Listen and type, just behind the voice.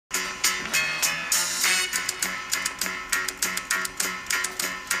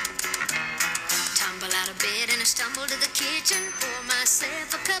stumble to the kitchen, pour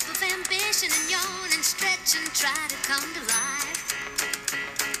myself a cup of ambition and yawn and stretch and try to come to life.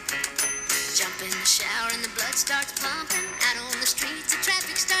 Jump in the shower and the blood starts pumping. Out on the streets, the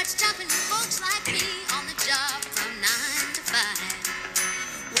traffic starts jumping. Folks like me on the job from 9 to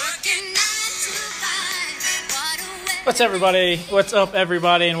 5. Working 9 to 5. What a way. What's everybody? What's up,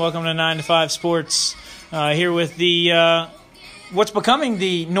 everybody, and welcome to 9 to 5 Sports. Here with the what's becoming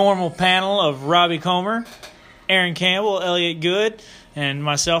the normal panel of Robbie Comer, Aaron Campbell, Elliot Good, and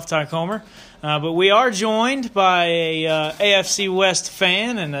myself, Ty Comer. But we are joined by a AFC West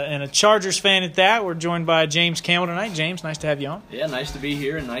fan and a Chargers fan at that. We're joined by James Campbell tonight. James, nice to have you on. Yeah, nice to be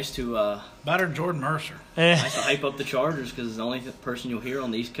here and nice to better than Jordan Mercer. nice to hype up the Chargers because it's the only person you'll hear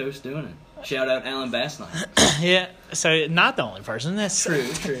on the East Coast doing it. Shout out Alan Bassnight. Yeah, so not the only person. That's True.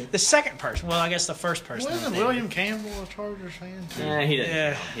 The second person. Well, I guess the first person. Wasn't William Campbell a Chargers fan too? He doesn't.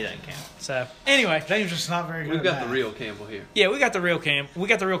 Yeah. He doesn't count. So anyway, James just not very good. We've at got that. the real Campbell here. yeah, we got the real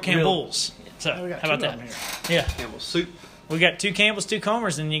Campbells. So Oh, we got how about two that? of them here. Yeah, Campbell soup. we got two Campbells, two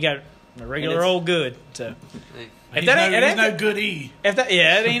Comers, and you got a regular it's- old Good. So Hey. if that ain't, He's no good E. if that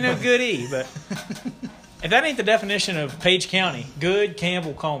it ain't no Good E, but if that ain't the definition of Page County, Good,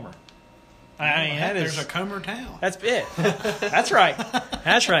 Campbell, Comer. I mean, that is There's a Comer town. that's it. That's right.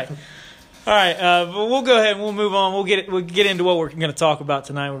 That's right. All right, but we'll go ahead and we'll move on. We'll get into what we're going to talk about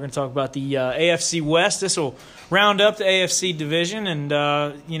tonight. We're going to talk about the AFC West. This will round up the AFC division, and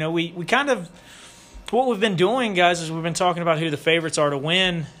we kind of what we've been doing, guys, is we've been talking about who the favorites are to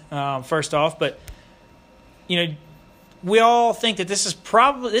win. First off, but we all think that this is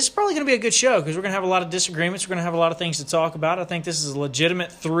probably going to be a good show because we're going to have a lot of disagreements. We're going to have a lot of things to talk about. I think this is a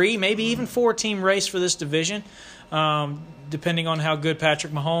legitimate 3, maybe even 4-team race for this division, depending on how good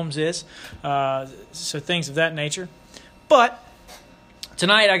Patrick Mahomes is. So things of that nature. But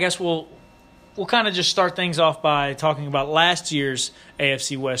tonight, I guess we'll kind of just start things off by talking about last year's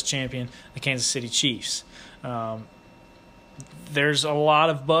AFC West champion, the Kansas City Chiefs. There's a lot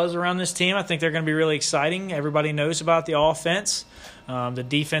of buzz around this team. I think they're going to be really exciting. Everybody knows about the offense. The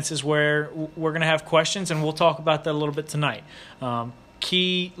defense is where we're going to have questions, and we'll talk about that a little bit tonight.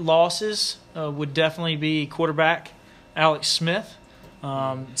 Key losses would definitely be quarterback Alex Smith,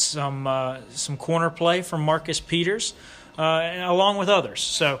 some corner play from Marcus Peters, along with others.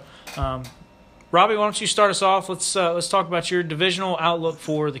 So, Robbie, why don't you start us off? Let's talk about your divisional outlook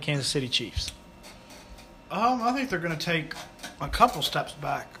for the Kansas City Chiefs. I think they're going to take a couple steps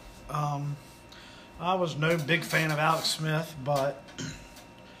back. I was no big fan of Alex Smith, but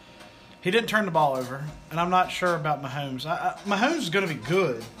he didn't turn the ball over, and I'm not sure about Mahomes. Mahomes is going to be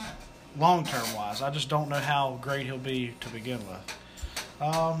good long-term wise. I just don't know how great he'll be to begin with.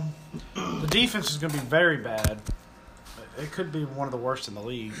 The defense is going to be very bad. It could be one of the worst in the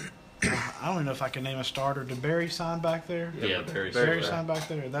league. I don't even know if I can name a starter. Did Barry sign back there? Yeah, Barry signed back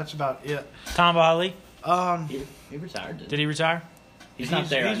there. That's about it. Tom Bailey, He retired. did he retire? He's not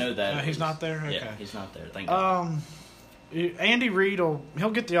there. I know that. He's not there? Okay. Yeah, he's not there. Thank God. Andy Reid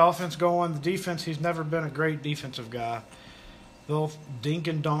he'll get the offense going. The defense, he's never been a great defensive guy. They'll dink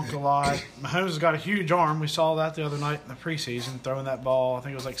and dunk a lot. Mahomes has got a huge arm. We saw that the other night in the preseason, throwing that ball. I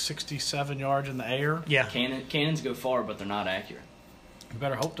think it was like 67 yards in the air. Yeah. Cannons go far, but they're not accurate. You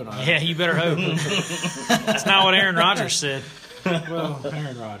better hope they're not. Yeah, you better hope. That's not what Aaron Rodgers said. Well,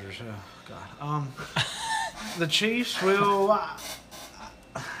 Aaron Rodgers. Oh, God. The Chiefs will.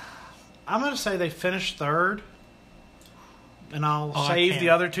 I'm going to say they finished third, and I'll save the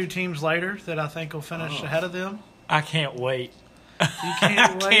other two teams later that I think will finish ahead of them. I can't wait. You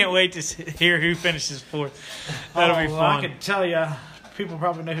can't wait. Can't wait to hear who finishes fourth. That'll be well, fun. I could tell you. People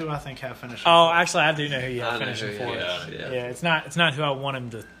probably know who I think have finished. Oh, actually, I do know who you have I know finishing who fourth. you have, yeah. It's not who I want him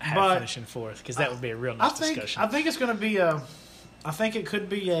to have But finishing fourth because that would be a real I nice discussion. think it's going to be a. I think it could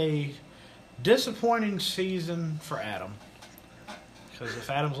be a disappointing season for Adam. Because if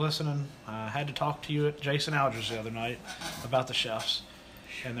Adam's listening, I had to talk to you at Jason Alger's the other night about the Chefs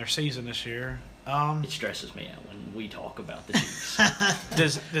and their season this year. It stresses me out when we talk about the Chiefs.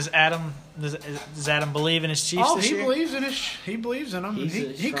 Does Adam believe in his Chiefs Oh, this he year? believes in he believes in them. He's a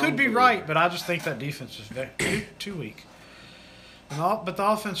He strong could be believer. right, but I just think that defense is too weak. But the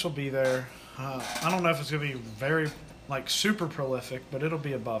offense will be there. I don't know if it's going to be very super prolific, but it'll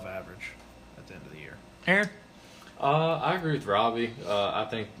be above average at the end of the year. Aaron? I agree with Robbie. I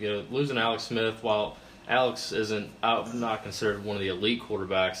think losing Alex Smith, while Alex isn't, I'm not considered one of the elite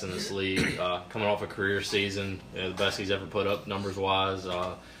quarterbacks in this league. Coming off a career season, the best he's ever put up numbers wise,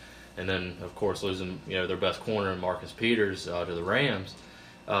 and then of course losing their best corner, Marcus Peters, to the Rams.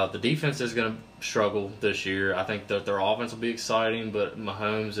 The defense is going to struggle this year. I think that their offense will be exciting, but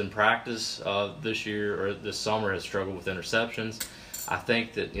Mahomes in practice this year or this summer has struggled with interceptions. I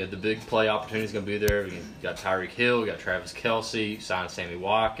think that the big play opportunity is going to be there. You got Tyreek Hill, you got Travis Kelce, signed Sammy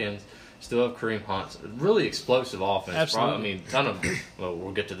Watkins. Still have Kareem Hunt. Really explosive offense. Absolutely. I mean, ton of. Well,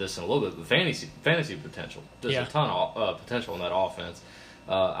 we'll get to this in a little bit. But fantasy potential. There's a ton of potential in that offense.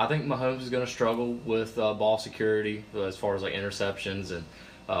 I think Mahomes is going to struggle with ball security as far as like interceptions and.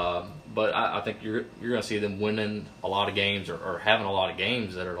 But I think you're going to see them winning a lot of games or having a lot of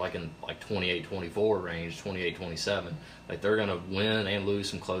games that are like in like 28-24 range, 28-27. Like they're going to win and lose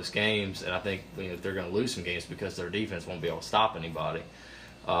some close games, and I think they're going to lose some games because their defense won't be able to stop anybody.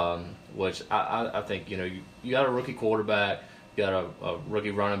 Which I think you got a rookie quarterback, you got a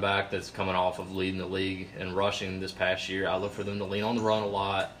rookie running back that's coming off of leading the league and rushing this past year. I look for them to lean on the run a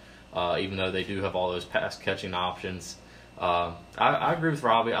lot, even though they do have all those pass catching options. I agree with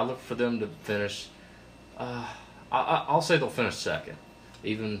Robbie. I look for them to finish. I'll say they'll finish second,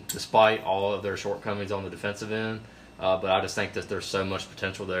 even despite all of their shortcomings on the defensive end. But I just think that there's so much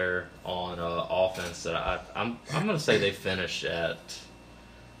potential there on offense that I'm going to say they finish at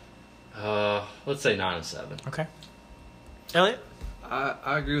let's say 9-7. Okay. Elliot?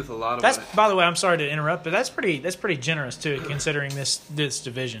 I agree with a lot of That's it. by the way, I'm sorry to interrupt, but that's pretty generous too, considering this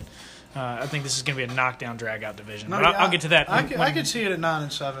division. I think this is going to be a knockdown, drag-out division. No, but yeah, I'll get to that. I could see it at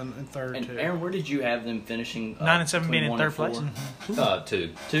 9-7 in third And too. Aaron, where did you have them finishing? 9-7 being in 1 third and 4? place. 2.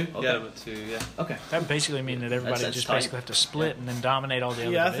 2? Okay. Yeah, but 2, yeah. Okay. That basically means that everybody That's just tight. basically have to split and then dominate all the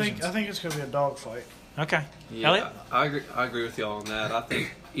other Yeah, divisions. I think it's going to be a dogfight. Okay. Yeah, Elliot? I agree with y'all on that. I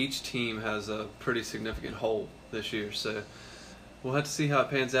think each team has a pretty significant hole this year, so we'll have to see how it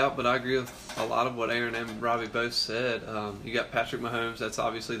pans out. But I agree with a lot of what Aaron and Robbie both said. You got Patrick Mahomes. That's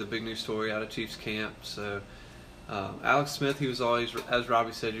obviously the big news story out of Chiefs camp. So Alex Smith, he was always, as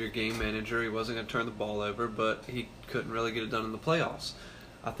Robbie said, your game manager. He wasn't going to turn the ball over, but he couldn't really get it done in the playoffs.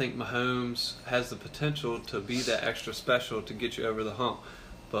 I think Mahomes has the potential to be that extra special to get you over the hump.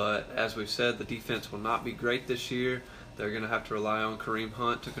 But as we've said, the defense will not be great this year. They're going to have to rely on Kareem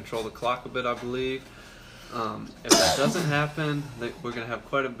Hunt to control the clock a bit, I believe. If that doesn't happen, we're going to have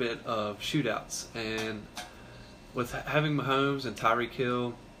quite a bit of shootouts. And with having Mahomes and Tyreek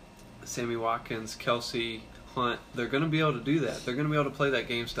Hill, Sammy Watkins, Kelce, Hunt, they're going to be able to do that. They're going to be able to play that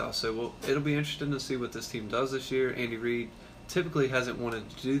game style. So it'll be interesting to see what this team does this year. Andy Reid typically hasn't wanted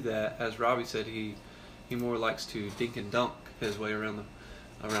to do that. As Robbie said, he more likes to dink and dunk his way around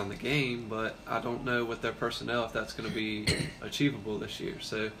the game, but I don't know with their personnel if that's going to be achievable this year.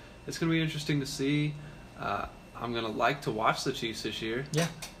 So it's going to be interesting to see. I'm going to like to watch the Chiefs this year. Yeah.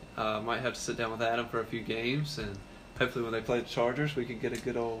 Might have to sit down with Adam for a few games, and hopefully when they play the Chargers, we can get a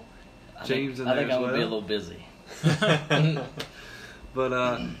good old James in there as well. I think I'm going to be a little busy. But,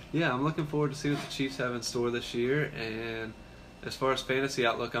 yeah, I'm looking forward to see what the Chiefs have in store this year. And as far as fantasy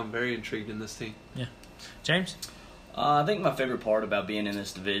outlook, I'm very intrigued in this team. Yeah. James? I think my favorite part about being in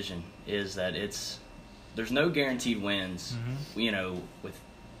this division is that there's no guaranteed wins, with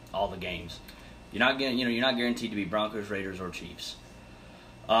all the games. You're not guaranteed to be Broncos, Raiders, or Chiefs.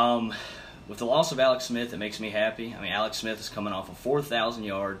 With the loss of Alex Smith, it makes me happy. I mean, Alex Smith is coming off a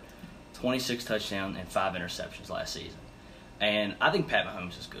 4,000-yard, 26 touchdown, and 5 interceptions last season. And I think Pat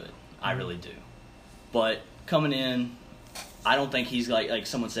Mahomes is good. I really do. But coming in, I don't think he's like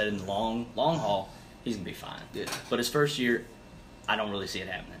someone said in the long haul, he's going to be fine. Yeah. But his first year, I don't really see it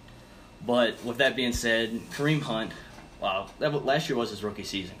happening. But with that being said, Kareem Hunt, last year was his rookie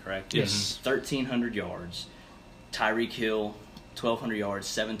season, correct? Yes. 1,300 yards. Tyreek Hill, 1,200 yards,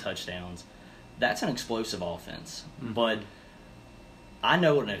 7 touchdowns. That's an explosive offense. Mm-hmm. But I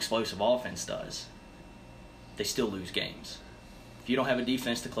know what an explosive offense does. They still lose games. If you don't have a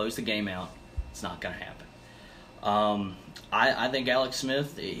defense to close the game out, it's not going to happen. I think Alex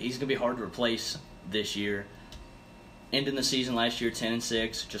Smith, he's going to be hard to replace this year. Ending the season last year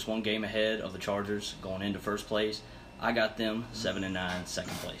 10-6, just one game ahead of the Chargers going into first place. I got them 7-9,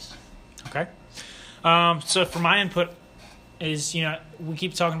 second place. Okay. So for my input is, we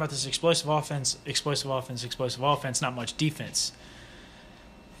keep talking about this explosive offense, not much defense.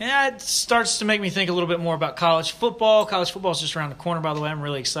 Yeah, it starts to make me think a little bit more about college football. College football is just around the corner, by the way. I'm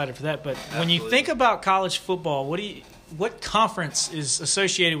really excited for that. But when you think about college football, what conference is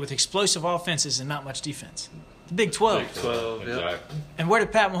associated with explosive offenses and not much defense? The Big 12. Big 12, Yep. exactly. And where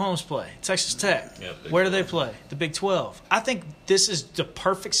did Pat Mahomes play? Texas Tech. Yeah, Big Where do 12. they play? The Big 12. I think this is the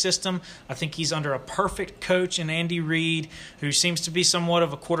perfect system. I think he's under a perfect coach in Andy Reid, who seems to be somewhat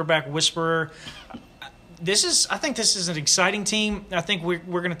of a quarterback whisperer. I think this is an exciting team. I think we're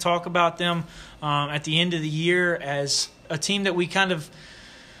going to talk about them at the end of the year as a team that we kind of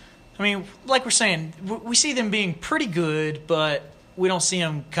I mean, like we're saying, we see them being pretty good, but we don't see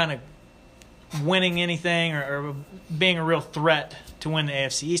them kind of winning anything or being a real threat to win the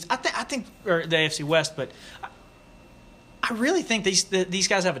AFC East. I think, or the AFC West, but I really think these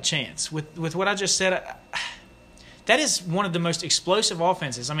guys have a chance. With what I just said, that is one of the most explosive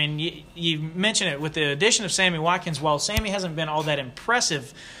offenses. I mean, you mentioned it with the addition of Sammy Watkins. While Sammy hasn't been all that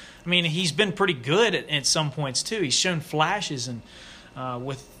impressive, I mean, he's been pretty good at some points too. He's shown flashes, and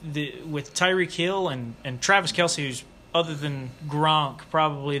with Tyreek Hill and Travis Kelce, who's other than Gronk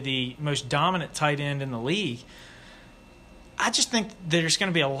probably the most dominant tight end in the league. I just think there's going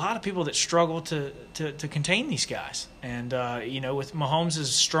to be a lot of people that struggle to contain these guys. And, with Mahomes'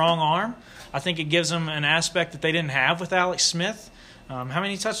 strong arm, I think it gives them an aspect that they didn't have with Alex Smith. How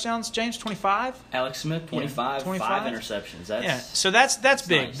many touchdowns, James? 25? Alex Smith, 25, 5 interceptions. So that's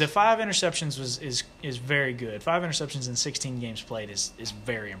big. nice. The 5 interceptions is very good. 5 interceptions in 16 games played is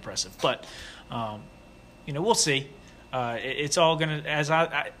very impressive. But, we'll see. It's all going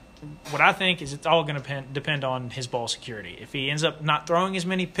to, what I think is it's all going to depend on his ball security. If he ends up not throwing as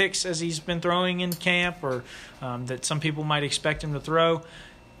many picks as he's been throwing in camp, or that some people might expect him to throw,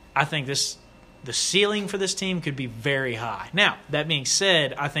 I think the ceiling for this team could be very high. Now, that being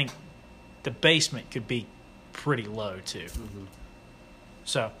said, I think the basement could be pretty low too. Mm-hmm.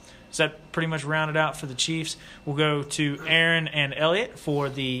 So, does that pretty much round it out for the Chiefs? We'll go to Aaron and Elliot for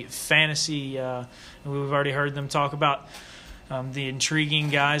the fantasy. We've already heard them talk about the intriguing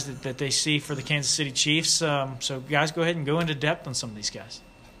guys that they see for the Kansas City Chiefs. So, guys, go ahead and go into depth on some of these guys.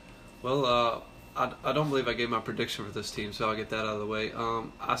 Well, I don't believe I gave my prediction for this team, so I'll get that out of the way.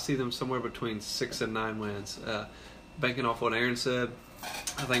 I see them somewhere between 6 and 9 wins. Banking off what Aaron said,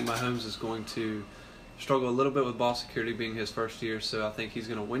 I think Mahomes is going to struggle a little bit with ball security being his first year, so I think he's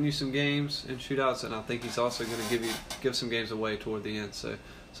going to win you some games in shootouts, and I think he's also going to give some games away toward the end. So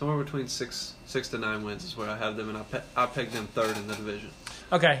somewhere between 6 to 9 wins is where I have them, and I pegged them third in the division.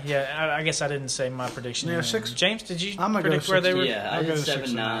 Okay, yeah, I guess I didn't say my prediction. Yeah, 6. James, did you I'm gonna predict go where 6. they were? Yeah, I I'll go did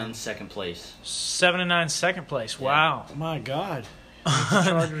 6 and 7-9, second place. 7-9, second place. Wow. My God. The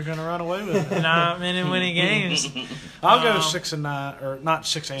Chargers are going to run away with it. Not many winning games. I'll go 6 and 9, or not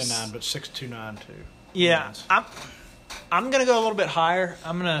 6 and 9, but 6-9 too. Yeah, Wins. I'm gonna go a little bit higher.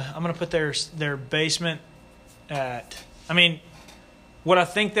 I'm gonna put their basement at. I mean, what I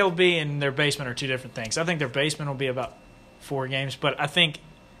think they'll be in their basement are two different things. I think their basement will be about 4 games, but I think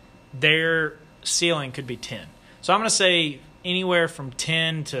their ceiling could be 10. So I'm gonna say anywhere from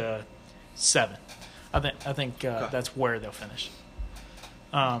 10 to 7. I think that's where they'll finish.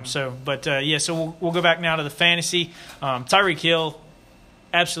 So we'll go back now to the fantasy. Tyreek Hill,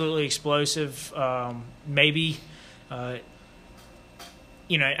 absolutely explosive. Maybe, I'm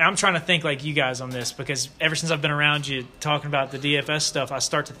trying to think like you guys on this, because ever since I've been around you talking about the DFS stuff, I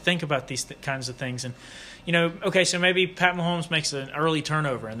start to think about these kinds of things. And, okay, so maybe Pat Mahomes makes an early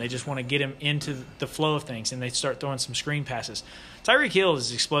turnover and they just want to get him into the flow of things and they start throwing some screen passes. Tyreek Hill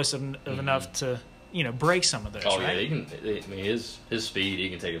is explosive enough to, break some of those, Oh, right? yeah, he can. I mean, his speed, he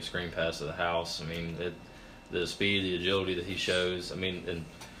can take a screen pass to the house. I mean, the speed, the agility that he shows. I mean, and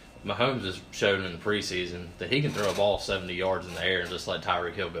Mahomes has shown in the preseason that he can throw a ball 70 yards in the air and just let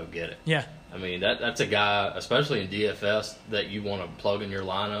Tyreek Hill go get it. Yeah. I mean, that's a guy, especially in DFS, that you want to plug in your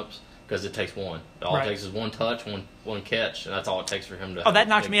lineups because it takes one. All Right. it takes is one touch, one catch, and that's all it takes for him to. Oh, that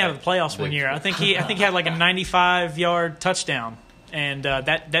knocked me out of the playoffs one year. I think he had like a 95-yard touchdown, and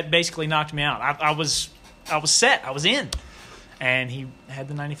that basically knocked me out. I was set. I was in, and he had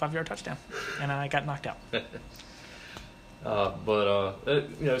the 95-yard touchdown, and I got knocked out.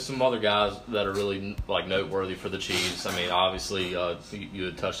 Some other guys that are really noteworthy for the Chiefs. I mean, obviously, you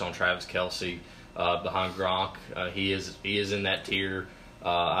had touched on Travis Kelce behind Gronk. He is in that tier.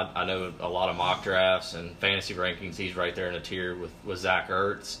 I know a lot of mock drafts and fantasy rankings. He's right there in a tier with Zach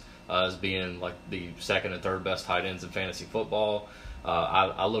Ertz as being like the second and third best tight ends in fantasy football.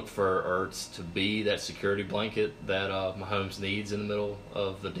 I look for Ertz to be that security blanket that Mahomes needs in the middle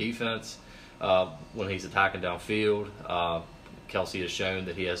of the defense. When he's attacking downfield, Kelce has shown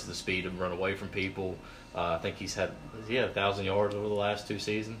that he has the speed to run away from people. I think he's had 1,000 yards over the last 2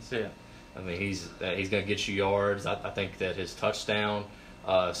 seasons. Yeah, I mean he's going to get you yards. I think that his touchdown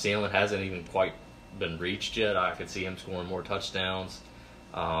ceiling hasn't even quite been reached yet. I could see him scoring more touchdowns.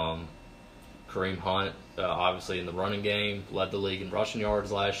 Kareem Hunt, obviously in the running game, led the league in rushing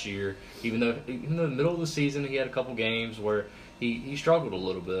yards last year. Even though in the middle of the season he had a couple games where he struggled a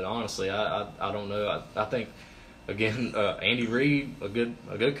little bit. Honestly, I don't know. I think again Andy Reid, a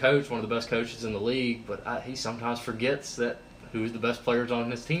good coach, one of the best coaches in the league, but he sometimes forgets that who the best players on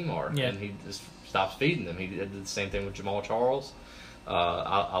his team are, and he just stops feeding them. He did the same thing with Jamal Charles.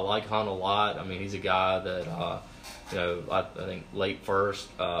 I like Hunt a lot. I mean, he's a guy that I think late first,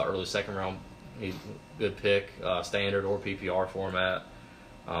 early second round, he's a good pick, standard or PPR format.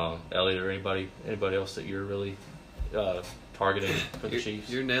 Elliot, or anybody else that you're really targeting for the Chiefs?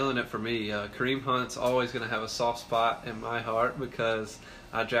 You're nailing it for me. Kareem Hunt's always going to have a soft spot in my heart because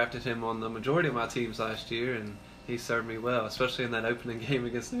I drafted him on the majority of my teams last year, and he served me well, especially in that opening game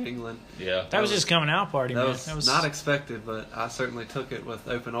against New England. Yeah, That was his coming out party, man. That was not expected, but I certainly took it with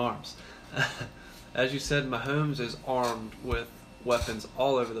open arms. As you said, Mahomes is armed with weapons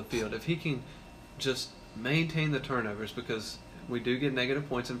all over the field. If he can just maintain the turnovers, because we do get negative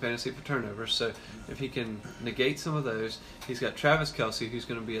points in fantasy for turnovers, so if he can negate some of those, he's got Travis Kelce, who's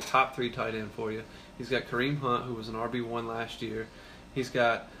going to be a top 3 tight end for you. He's got Kareem Hunt, who was an RB1 last year. He's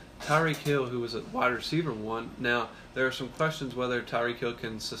got Tyreek Hill, who was a wide receiver 1. Now, there are some questions whether Tyreek Hill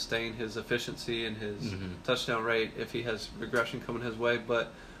can sustain his efficiency and his touchdown rate if he has regression coming his way,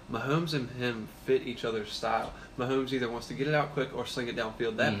 but Mahomes and him fit each other's style. Mahomes either wants to get it out quick or sling it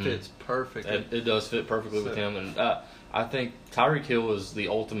downfield. That fits perfectly. It does fit perfectly with him, and I think Tyreek Hill is the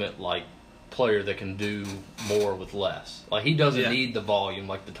ultimate player that can do more with less. Like, he doesn't need the volume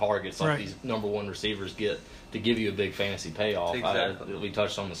like the targets like these number 1 receivers get to give you a big fantasy payoff. Exactly. We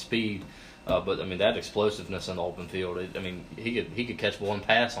touched on the speed, but I mean that explosiveness in the open field. He could catch one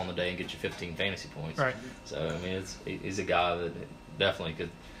pass on the day and get you 15 fantasy points. Right. So I mean he's a guy that definitely could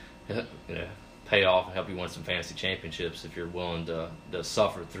pay off and help you win some fantasy championships if you're willing to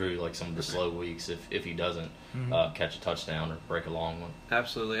suffer through like some of the slow weeks if he doesn't catch a touchdown or break a long one.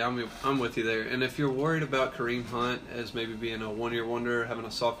 Absolutely, I'm with you there. And if you're worried about Kareem Hunt as maybe being a one-year wonder, having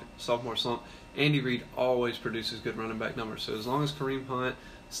a sophomore slump, Andy Reid always produces good running back numbers. So as long as Kareem Hunt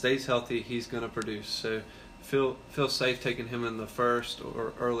stays healthy, he's going to produce. So feel safe taking him in the first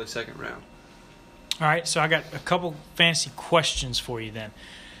or early second round. All right, so I got a couple fantasy questions for you then.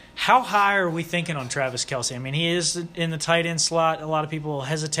 How high are we thinking on Travis Kelce? I mean, he is in the tight end slot. A lot of people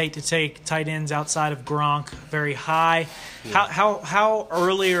hesitate to take tight ends outside of Gronk very high. Yeah. How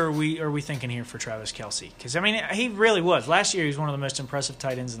early are we thinking here for Travis Kelce? Because I mean, he really was. Last year, he was one of the most impressive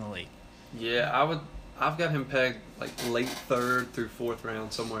tight ends in the league. Yeah, I've got him pegged like late 3rd through 4th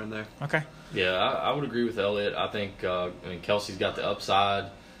round, somewhere in there. Okay. Yeah, I would agree with Elliott. I think Kelce's got the upside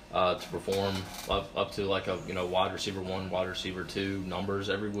to perform up to like a wide receiver 1, wide receiver 2 numbers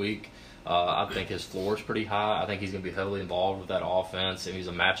every week. I think his floor is pretty high. I think he's going to be heavily involved with that offense, and he's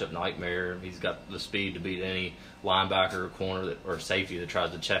a matchup nightmare. He's got the speed to beat any linebacker or corner or safety that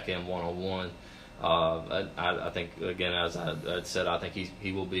tries to check him one-on-one. I think, again, as I said, I think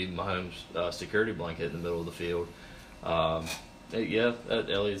he will be Mahomes' security blanket in the middle of the field.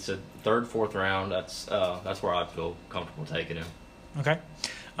 Elliott said 3rd, 4th round. That's where I feel comfortable taking him. Okay.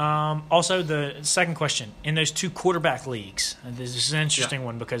 Also, the second question, in those 2 quarterback leagues, and this is an interesting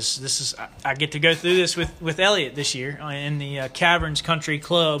one because I get to go through this with Elliott this year in the Caverns Country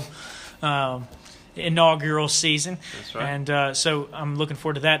Club inaugural season. That's right. And so I'm looking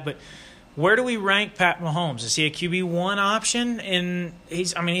forward to that. But where do we rank Pat Mahomes? Is he a QB1 option? And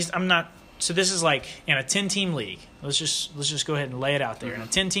I'm not. So this is like in a 10-team league. Let's just go ahead and lay it out there. In a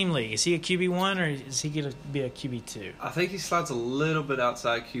 10-team league, is he a QB1 or is he going to be a QB2? I think he slides a little bit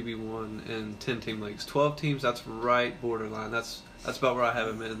outside QB1 in 10-team leagues. 12 teams, that's right borderline. That's about where I have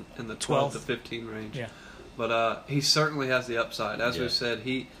him in the 12 to 15 range. Yeah. But he certainly has the upside. As we've said,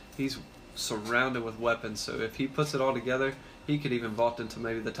 he's surrounded with weapons. So if he puts it all together, he could even vault into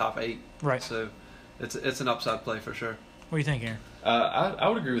maybe the top 8. Right. So it's an upside play for sure. What do you think, Aaron? I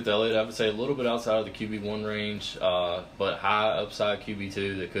would agree with Elliott. I would say a little bit outside of the QB1 range, but high upside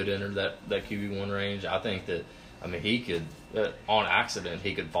QB2 that could enter that QB1 range. I think that, he could, on accident,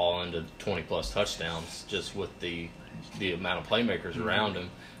 he could fall into 20-plus touchdowns just with the amount of playmakers around him.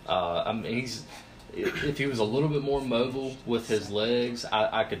 If he was a little bit more mobile with his legs,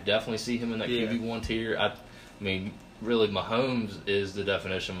 I could definitely see him in that QB1 tier. Really, Mahomes is the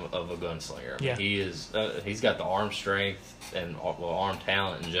definition of a gunslinger. He's got the arm strength and arm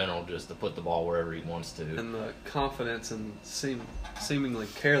talent in general just to put the ball wherever he wants to. And the confidence and seemingly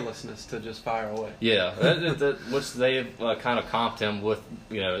carelessness to just fire away. Yeah, which they have kind of comped him with,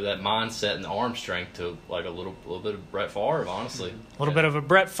 that mindset and arm strength to like a little bit of Brett Favre, honestly. A little bit of a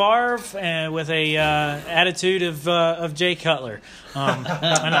Brett Favre with a attitude of Jay Cutler.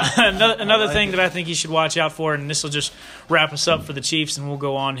 Another thing that I think you should watch out for, and this will just wrap us up for the Chiefs, and we'll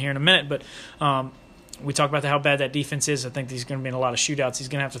go on here in a minute, but we talked about how bad that defense is. I think he's going to be in a lot of shootouts. He's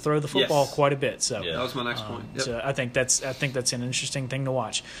going to have to throw the football quite a bit. So that was my next point. Yep. So I think that's an interesting thing to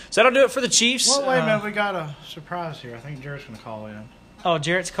watch. So that'll do it for the Chiefs. Well, wait a minute, we got a surprise here. I think Jarrett's going to call in. Oh,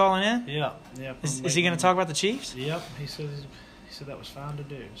 Jarrett's calling in? Yeah. Is he going to talk about the Chiefs? Yep. He says He said that was fine to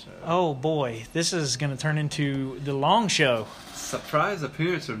do. So. Oh boy, this is going to turn into the long show. Surprise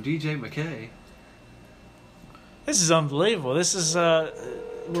appearance from DJ McKay. This is unbelievable. This is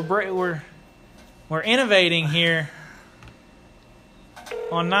we're innovating here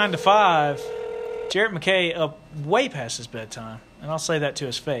on 9 to 5. Jarrett McKay up way past his bedtime, and I'll say that to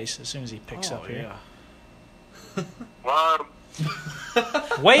his face as soon as he picks up here.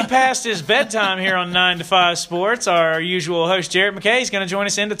 Way past his bedtime here on 9 to 5 Sports. Our usual host Jarrett McKay is going to join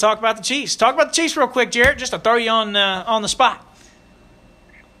us in to talk about the Chiefs. Talk about the Chiefs real quick, Jarrett, just to throw you on the spot.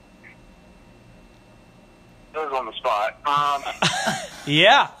 It was on the spot.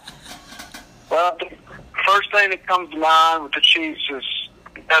 Yeah. Well, the first thing that comes to mind with the Chiefs is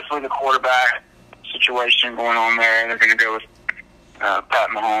definitely the quarterback situation going on there. They're going to go with Pat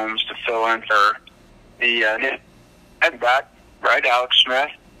Mahomes to fill in for the head back, right, Alex Smith.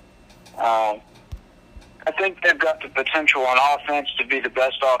 I think they've got the potential on offense to be the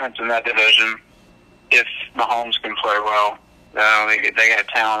best offense in that division if Mahomes can play well. They got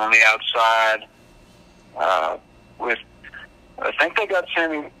talent on the outside. I think they got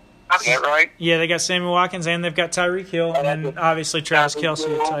Sammy. Is that right? Yeah, they got Sammy Watkins and they've got Tyreek Hill, and then obviously Travis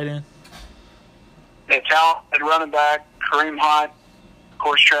Kelce at tight end. They have talent at running back, Kareem Hunt, of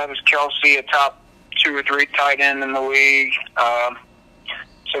course Travis Kelce, a top 2 or 3 tight end in the league.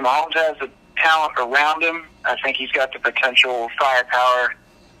 So Mahomes has the talent around him. I think he's got the potential firepower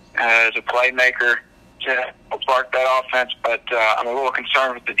as a playmaker to spark that offense, but I'm a little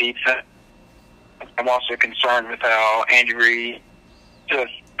concerned with the defense. I'm also concerned with how Andy Reid to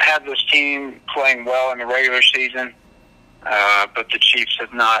have this team playing well in the regular season, but the Chiefs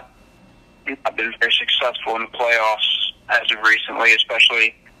have not been very successful in the playoffs as of recently,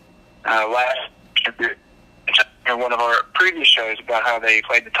 especially last in one of our previous shows about how they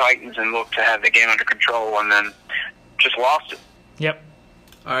played the Titans and looked to have the game under control and then just lost it. Yep.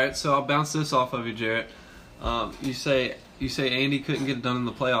 All right, so I'll bounce this off of you, Jarrett. You say Andy couldn't get it done in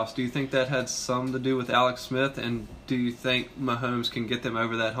the playoffs. Do you think that had something to do with Alex Smith, and do you think Mahomes can get them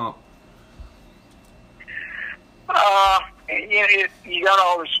over that hump? You got to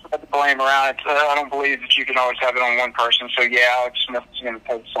always spread the blame around. I don't believe that you can always have it on one person. So, yeah, Alex Smith is going to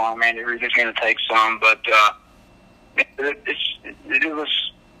take some. Andy Reid is going to take some. But it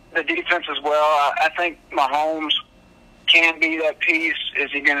was the defense as well. I think Mahomes can be that piece.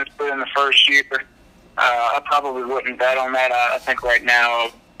 Is he going to put in the first year? I probably wouldn't bet on that. I think right now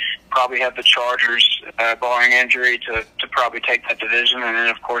probably have the Chargers, barring injury, to probably take that division. And then,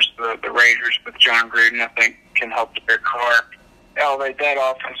 of course, the Raiders with John Gruden, I think, can help Derek Carr elevate that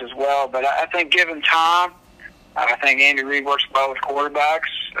offense as well. But I think given time, I think Andy Reid works well with quarterbacks.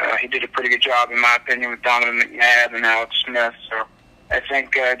 He did a pretty good job, in my opinion, with Donovan McNabb and Alex Smith. So I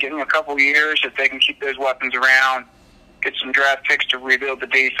think give them a couple years, if they can keep those weapons around, get some draft picks to rebuild the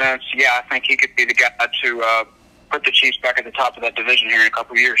defense, yeah, I think he could be the guy to put the Chiefs back at the top of that division here in a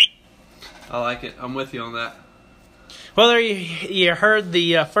couple years. I like it. I'm with you on that. Well, there you heard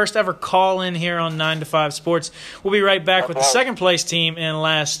the first ever call in here on 9 to 5 Sports. We'll be right back with the second place team in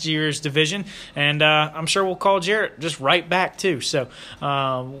last year's division, and I'm sure we'll call Jarrett just right back too. So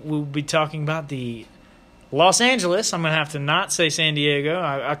we'll be talking about the Los Angeles. I'm going to have to not say San Diego.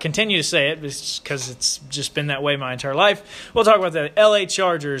 I continue to say it because it's just been that way my entire life. We'll talk about the LA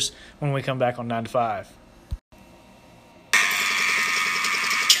Chargers when we come back on 9 to 5.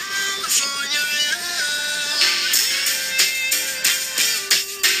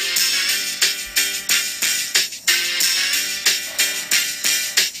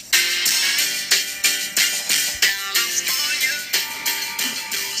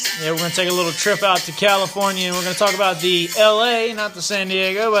 Yeah, we're going to take a little trip out to California, and we're going to talk about the L.A., not the San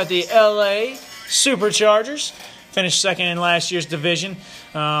Diego, but the L.A. Superchargers. Finished second in last year's division.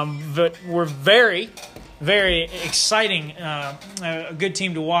 But we're very, very exciting. A good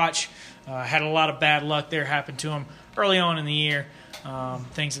team to watch. Had a lot of bad luck there happen to them early on in the year,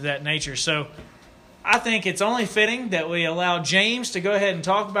 things of that nature. So I think it's only fitting that we allow James to go ahead and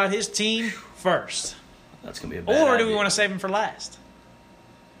talk about his team first. That's going to be a bad Or do idea. we want to save him for last?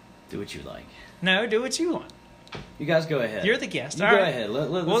 Do what you like. No, do what you want. You guys go ahead. You're the guest. You All go right. ahead.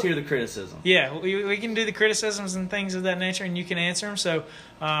 Let's hear the criticism. Yeah, we can do the criticisms and things of that nature, and you can answer them. So,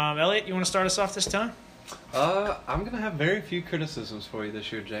 Elliot, you want to start us off this time? I'm going to have very few criticisms for you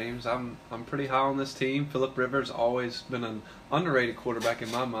this year, James. I'm pretty high on this team. Phillip Rivers always been an underrated quarterback in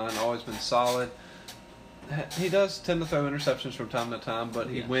my mind, always been solid. He does tend to throw interceptions from time to time, but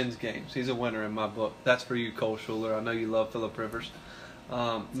he wins games. He's a winner in my book. That's for you, Cole Schuler. I know you love Phillip Rivers.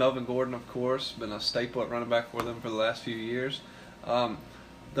 Melvin Gordon, of course, been a staple at running back for them for the last few years.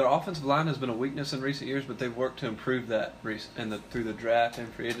 their offensive line has been a weakness in recent years, but they've worked to improve that through the draft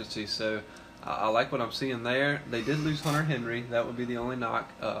and free agency. So I like what I'm seeing there. They did lose Hunter Henry. That would be the only knock.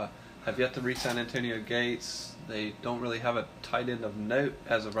 Have yet to re-sign Antonio Gates. They don't really have a tight end of note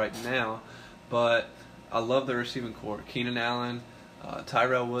as of right now, but I love their receiving core. Keenan Allen,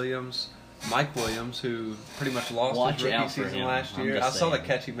 Tyrell Williams, Mike Williams, who pretty much lost his rookie season last year. I saw the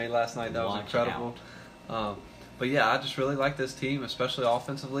catch he made last night. That was incredible. But yeah, I just really like this team, especially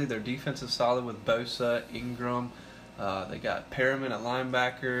offensively. Their defense is solid with Bosa, Ingram. They got Perriman at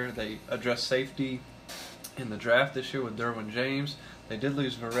linebacker. They addressed safety in the draft this year with Derwin James. They did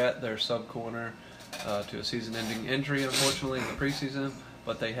lose Verrett, their sub-corner, to a season-ending injury, unfortunately, in the preseason.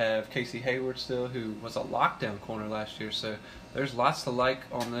 But they have Casey Hayward still, who was a lockdown corner last year. So there's lots to like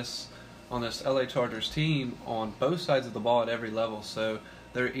on this LA Chargers team on both sides of the ball at every level. So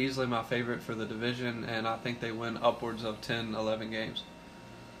they're easily my favorite for the division, and I think they win upwards of 10, 11 games.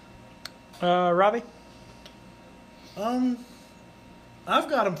 Robbie? I've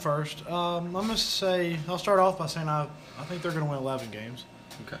got them first. I'm going to say, I'll start off by saying I think they're going to win 11 games.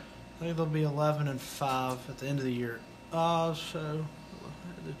 Okay. I think they'll be 11-5 at the end of the year. So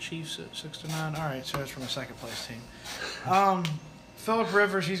the Chiefs at 6-9. All right, so that's from a second place team. Phillip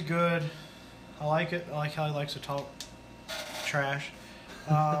Rivers, he's good. I like it. I like how he likes to talk trash.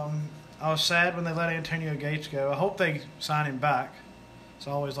 I was sad when they let Antonio Gates go. I hope they sign him back. So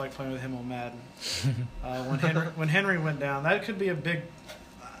I always like playing with him on Madden. When Henry went down, that could be a big.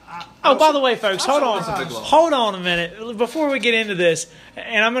 By the way, folks, hold on a minute before we get into this,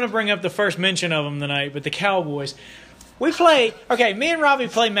 and I'm going to bring up the first mention of them tonight. But the Cowboys, me and Robbie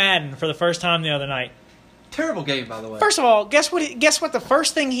play Madden for the first time the other night. Terrible game, by the way. First of all, guess what? The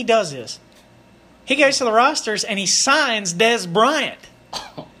first thing he does is he goes to the rosters and he signs Dez Bryant.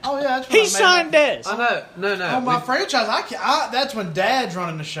 Oh yeah, that's he signed Dez. I know. No. On my franchise, that's when Dad's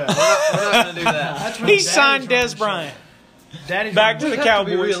running the show. We're not going to do that. That's when He Daddy's signed running Dez the Bryant. show. Daddy's Back to running the You have to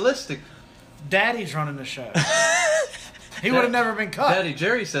be Cowboys. realistic. Daddy's running the show. He would have never been cut. Daddy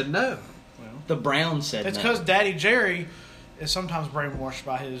Jerry said no. The Browns said It's no. because Daddy Jerry is sometimes brainwashed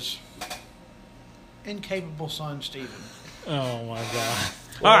by his incapable son, Steven. Oh my God!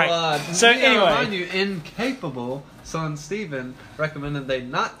 Well, All right. So anyway, remind you, incapable son Steven recommended they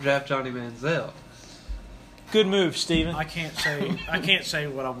not draft Johnny Manziel. good move, Steven. I can't say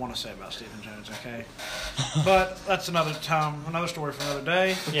what I want to say about Stephen Jones, okay? But that's another story for another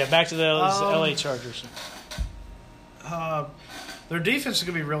day. Yeah, back to the LA Chargers. Their defense is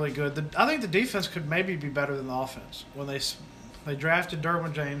going to be really good. I think the defense could maybe be better than the offense. When they drafted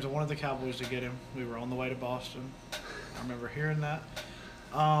Derwin James and wanted the Cowboys to get him, we were on the way to Boston. I remember hearing that.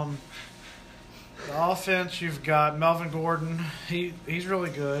 The offense, you've got Melvin Gordon. He's really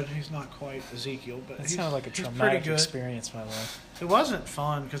good. He's not quite Ezekiel, but That he's sounded like a he's traumatic pretty good. experience, by the way. It wasn't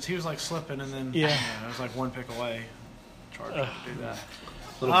fun because he was like slipping, and then Yeah. it was like one pick away. Chargers to do that.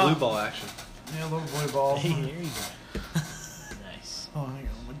 Little blue ball action. Yeah, a little blue ball. Here you go. Nice. Oh, hang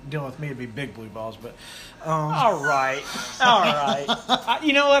on. Dealing with me would be big blue balls, but All right.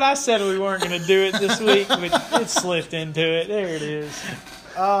 You know what? I said we weren't going to do it this week, but it slipped into it. There it is.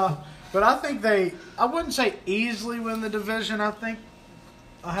 But I think I wouldn't say easily win the division. I think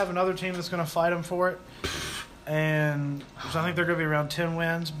I have another team that's going to fight them for it. And so I think they're going to be around 10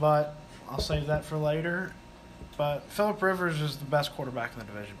 wins, but I'll save that for later. But Phillip Rivers is the best quarterback in the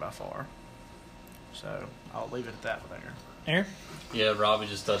division by far. So I'll leave it at that there. Aaron? Yeah, Robbie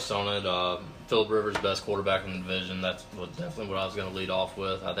just touched on it. Phillip Rivers, best quarterback in the division. That's definitely what I was going to lead off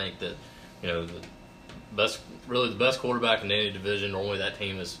with. I think that, the best quarterback in any division. Normally, that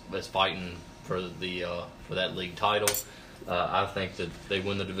team is fighting for that league title. I think that they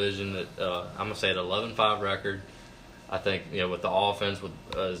win the division. That I'm going to say an 11-5 record. I think with the offense, with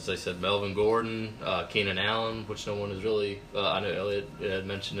as they said, Melvin Gordon, Keenan Allen, which no one is really. I know Elliott had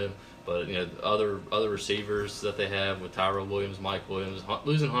mentioned him. But other receivers that they have with Tyrell Williams, Mike Williams,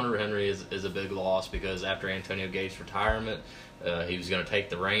 losing Hunter Henry is a big loss because after Antonio Gates' retirement, he was going to take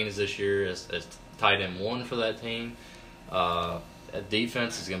the reins this year as tight end one for that team.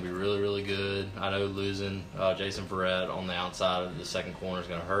 Defense is going to be really, really good. I know losing Jason Verrett on the outside of the second corner is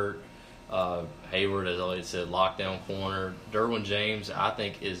going to hurt. Hayward, as Elliott said, lockdown corner. Derwin James, I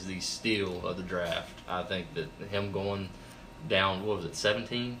think, is the steal of the draft. I think that him going down,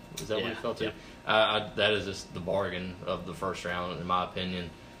 17? Is that what he fell to? Yeah. That is just the bargain of the first round, in my opinion.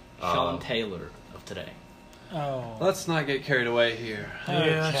 Sean Taylor of today. Oh. Let's not get carried away here. Okay.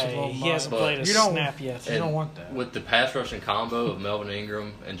 Yeah, that's a little He hasn't much. played a You don't- snap yet. You don't want that. With the pass rushing combo of Melvin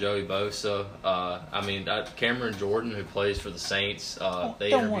Ingram and Joey Bosa, Cameron Jordan, who plays for the Saints,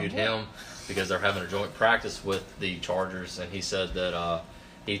 they don't want interviewed him because they're having a joint practice with the Chargers, and he said that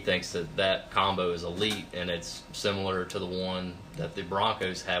he thinks that combo is elite, and it's similar to the one that the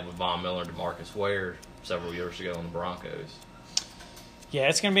Broncos had with Von Miller and DeMarcus Ware several years ago in the Broncos. Yeah,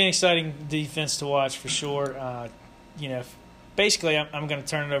 it's going to be an exciting defense to watch for sure. Basically, I'm going to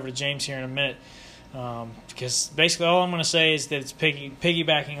turn it over to James here in a minute because basically all I'm going to say is that it's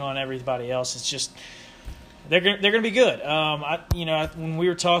piggybacking on everybody else. It's just they're going to be good. When we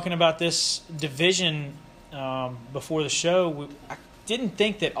were talking about this division before the show, I didn't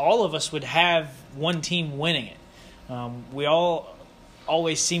think that all of us would have one team winning it. We all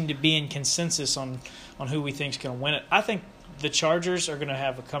always seem to be in consensus on who we think is going to win it. I think the Chargers are going to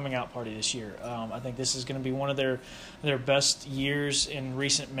have a coming out party this year. I think this is going to be one of their best years in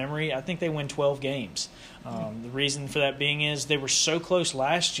recent memory. I think they win 12 games. The reason for that being is they were so close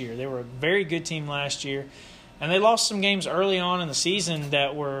last year. They were a very good team last year. And they lost some games early on in the season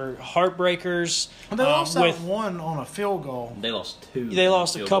that were heartbreakers. Well, they lost that one on a field goal. They lost two. They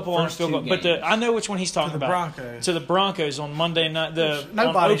lost a couple on a field goal. But I know which one he's talking about. Broncos. To the Broncos on Monday night, on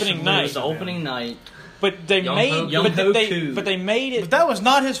Nobody opening should night. It was the opening night. But they made it. But that was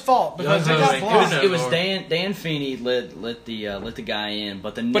not his fault because they got blocked. It was Dan Feeney let the guy in,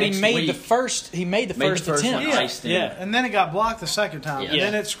 but the next But he made week, the first attempt. one iced in. Yeah. And then it got blocked the second time, Yeah. and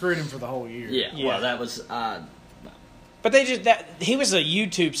then it screwed him for the whole year. Yeah, well, that was But he was a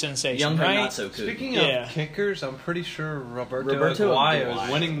YouTube sensation, young right? not so cool. Speaking Yeah. of kickers, I'm pretty sure Roberto Aguayo. Aguayo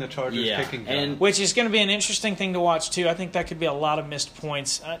is winning the Chargers kicking job. and Which is going to be an interesting thing to watch too. I think that could be a lot of missed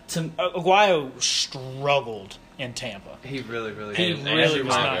points. Aguayo struggled in Tampa. He really He did. really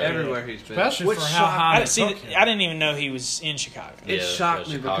was not good. Everywhere he's been. Especially Which for how shocked- high I they took him. didn't even know he was in Chicago. It Yeah, shocked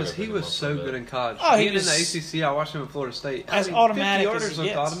me Chicago because he picked was him up so for a bit. good in college. Oh, he Being in the was- ACC, I watched him in Florida State. As 50 automatic as yarders it was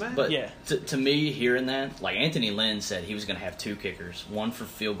gets. automatic. But Yeah. to me, hearing that, like Anthony Lynn said, he was going to have two kickers, one for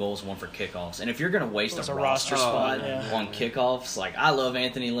field goals, one for kickoffs. And if you're going to waste It's a a roster roster spot spot, yeah. on kickoffs, like I love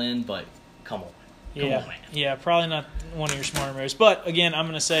Anthony Lynn, but come on, Yeah, on, man. yeah, probably not one of your smarter moves. But again, I'm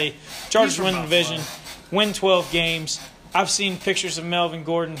going to say Chargers win the division, win 12 games. I've seen pictures of Melvin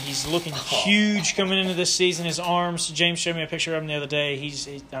Gordon. He's looking huge coming into this season. His arms. James showed me a picture of him the other day.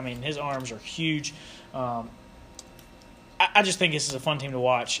 His arms are huge. I just think this is a fun team to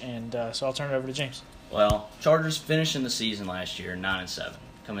watch, and so I'll turn it over to James. Well, Chargers finishing the season last year 9-7,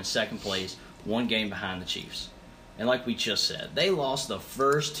 come in second place, one game behind the Chiefs. And like we just said, they lost the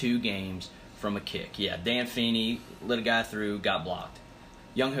first two games from a kick. Yeah, Dan Feeney let a guy through, got blocked.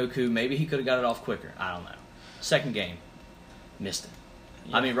 Young Hoku, maybe he could have got it off quicker. I don't know. Second game, missed it.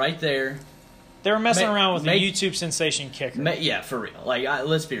 Yeah. I mean, right there. They were messing around with make- the YouTube sensation kicker. Yeah, for real. Like,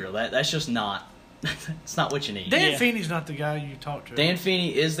 let's be real. That's just not. It's not what you need. Dan Yeah. Feeney's not the guy you talk to. Dan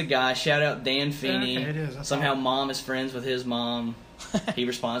Feeney is the guy. Shout out Dan Feeney. Okay, it is. That's Somehow all. Mom is friends with his mom. He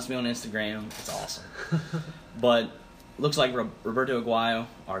responds to me on Instagram. It's awesome. But looks like Roberto Aguayo,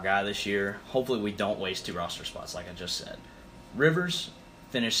 our guy this year. Hopefully we don't waste two roster spots like I just said. Rivers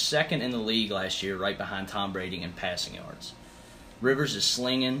finished second in the league last year right behind Tom Brady in passing yards. Rivers is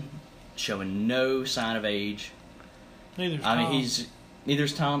slinging, showing no sign of age. Neither's I mean, Tom.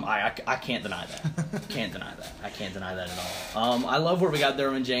 neither's Tom. I can't deny that. Can't deny that. I can't deny that at all. I love where we got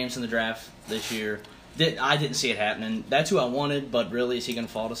Derwin James in the draft this year. I didn't see it happening. That's who I wanted, but really, is he going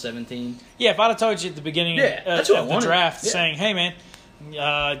to fall to 17? Yeah, if I'd have told you at the beginning Yeah, that's what I of the wanted. draft, Yeah. saying, "Hey, man,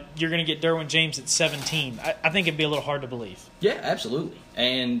 you're going to get Derwin James at 17," I think it'd be a little hard to believe. Yeah, absolutely.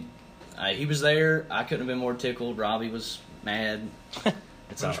 And he was there. I couldn't have been more tickled. Robbie was mad.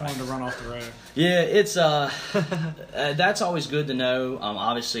 It's I all just right. wanted to run off the road. Yeah, it's that's always good to know.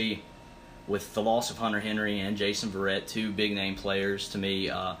 Obviously, with the loss of Hunter Henry and Jason Verrett, two big name players, to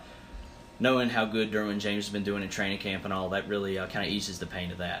me, knowing how good Derwin James has been doing in training camp and all, that really kind of eases the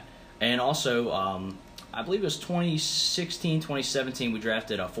pain of that. And also, I believe it was 2016, 2017, we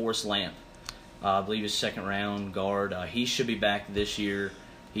drafted Forrest Lamp. I believe he was second round guard. He should be back this year.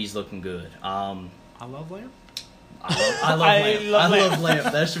 He's looking good. I love Lamb. I love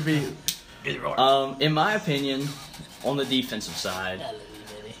Lamp. That should be. In my opinion, on the defensive side,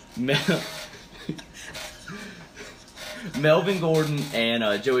 Melvin Gordon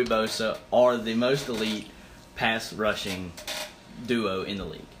and Joey Bosa are the most elite pass rushing duo in the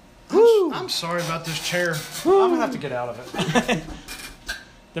league. I'm sorry about this chair. I'm gonna have to get out of it.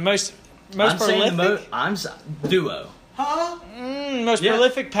 The most I'm saying prolific, duo. Huh? most Yeah.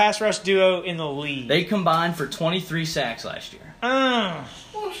 prolific pass rush duo in the league. They combined for 23 sacks last year. Uh,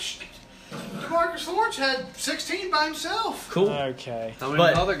 Well, Marcus Lawrence had 16 by himself. Cool. okay. How many But-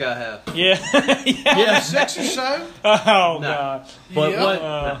 did the other guy have? Yeah. yeah. Yeah. 6 or so. Oh god. But Yeah.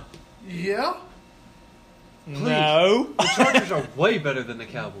 what? Yeah. No. The Chargers are way better than the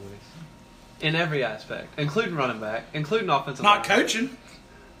Cowboys in every aspect, including running back, including offensive Not line. coaching.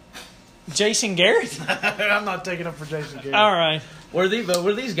 Jason Garrett? I'm not taking up for Jason Garrett. All right. Where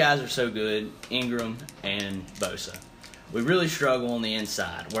these guys are so good, Ingram and Bosa. We really struggle on the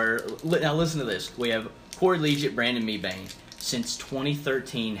inside. Now listen to this. We have Corey Liuget, Brandon Mebane, since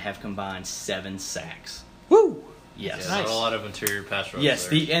 2013 have combined 7 sacks. Woo! Yes. Yeah, a lot of interior pass rush. Yes,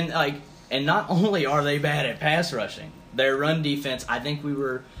 there. and not only are they bad at pass rushing, their run defense, I think we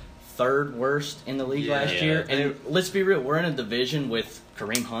were 3rd worst in the league last year. And let's be real, we're in a division with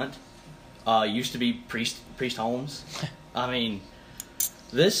Kareem Hunt, used to be Priest Holmes. I mean,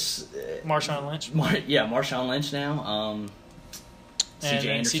 this Marshawn Lynch. Marshawn Lynch now. C.J.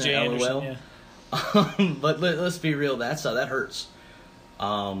 Anderson, LOL. Yeah. But let's be real, that hurts.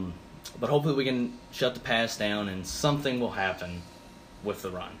 But hopefully we can shut the pass down and something will happen with the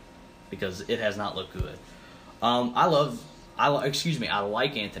run because it has not looked good. I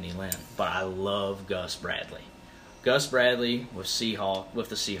like Anthony Lynn, but I love Gus Bradley. Gus Bradley with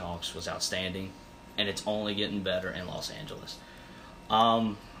the Seahawks was outstanding, and it's only getting better in Los Angeles.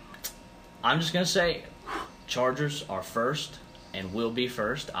 I'm just gonna say, Chargers are first and will be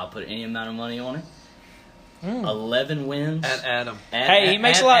first. I'll put any amount of money on it. 11 wins. At Adam. He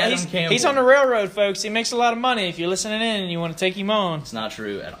makes a lot. Adam He's on the railroad, folks. He makes a lot of money. If you're listening in and you want to take him on, It's not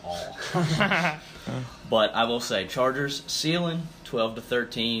true at all. But I will say, Chargers ceiling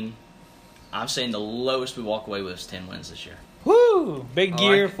 12-13. I'm saying the lowest we walk away with is 10 wins this year. woo! Big I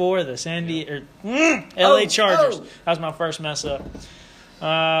year like it. for the LA Chargers. Oh. That was my first mess up.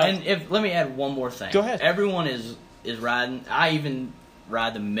 And let me add one more thing. Go ahead. Everyone is riding. I even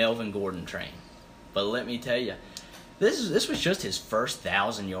ride the Melvin Gordon train. But let me tell you, this was just his first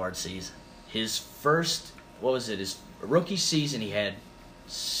 1,000-yard season. His first, his rookie season, he had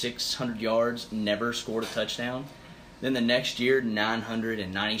 600 yards, never scored a touchdown. Then the next year,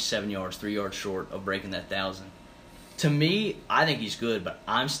 997 yards, 3 yards short of breaking that 1,000. To me, I think he's good, but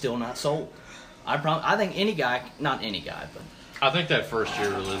I'm still not sold. I think any guy, not any guy, but I think that first year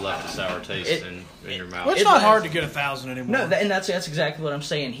really left a sour taste in your mouth. Well, it's not hard to get 1,000 anymore. no, and that's exactly what I'm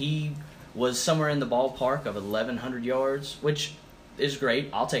saying. He was somewhere in the ballpark of 1,100 yards, which is great.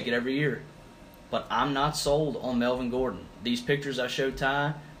 I'll take it every year. But I'm not sold on Melvin Gordon. These pictures I showed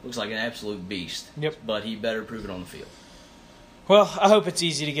Ty, looks like an absolute beast. Yep. But he better prove it on the field. Well, I hope it's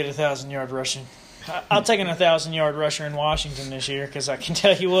easy to get 1,000-yard rushing. I'll take an 1,000-yard rusher in Washington this year because I can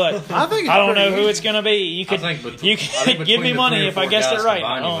tell you what. I think it's I don't know pretty who easy. it's going to be. You could give me money if I guessed it right. You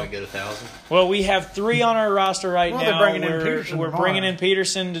Oh. might get 1,000. Well, we have 3 on our roster right Well, they're now. bringing in Peterson We're tomorrow. bringing in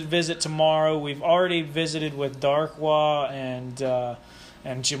Peterson to visit tomorrow. We've already visited with Darkwa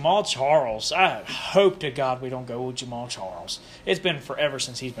and Jamal Charles. I hope to God we don't go with Jamal Charles. It's been forever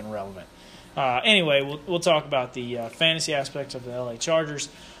since he's been relevant. Anyway, we'll talk about the fantasy aspects of the LA Chargers.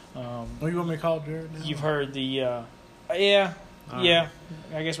 What do you want me to call Jared now? You've heard the yeah.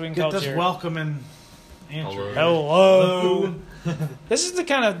 I guess we can Get call this Jared. welcoming answer. Hello. This is the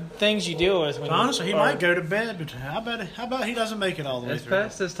kind of things you deal with. When Honestly, he you might go to bed, but how about he doesn't make it all the way It's through?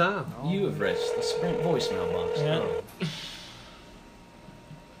 past his time. You have reached the Sprint voicemail box. Yeah. Oh.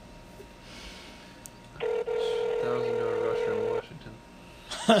 1,000-yard rusher in Washington.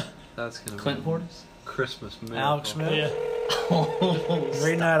 That's gonna Clinton be Portis? Christmas miracle. Alex Smith. Yeah.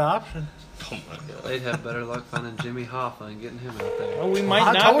 Reading that option. Oh my god. They'd have better luck finding Jimmy Hoffa and getting him out there. Well, we might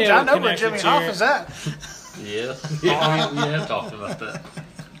I not told be you, able I to know where connect Jimmy with Hoff Jared. is at. Yeah. We have talked about that.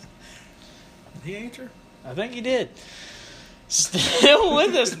 Did he answer? I think he did. Still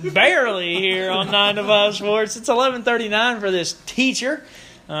with us barely here on 9 to 5 Sports. It's 11:39 for this teacher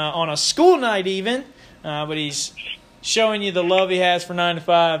on a school night even, but he's showing you the love he has for 9 to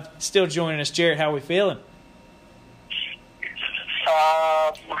 5. Still joining us, Jarrett. How we feeling?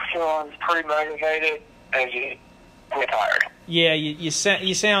 We're feeling pretty motivated as you get tired. Yeah, you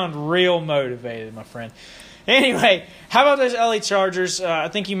sound real motivated, my friend. Anyway, how about those LA Chargers? I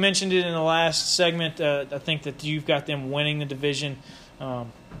think you mentioned it in the last segment. I think that you've got them winning the division.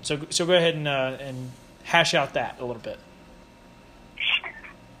 So go ahead and hash out that a little bit.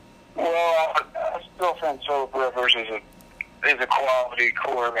 Well, I still think Philip Rivers is a quality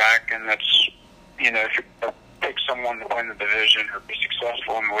quarterback, and that's, if you're going to pick someone to win the division or be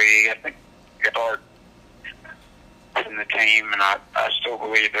successful in the league, I think it's hard in the team, and I still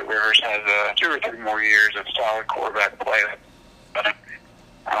believe that Rivers has 2 or 3 more years of solid quarterback play. But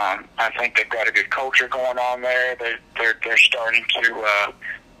I think they've got a good culture going on there. They're starting to.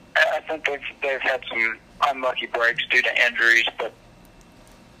 I think they've had some unlucky breaks due to injuries, but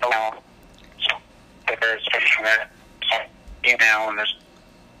they're especially that. And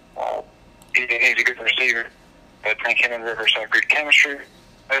he's a good receiver. I think him and Rivers have good chemistry.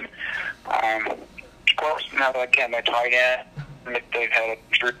 But, of course, now that I can't my tight end, they've had a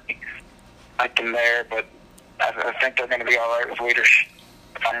like them there, but I think they're going to be all right with leadership,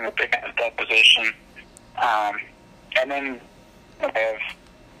 finding the pick at that position. And then they have,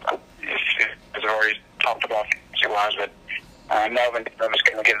 as I've already talked about, wise, but Melvin is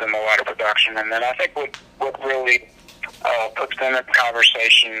going to give them a lot of production. And then I think what really puts them in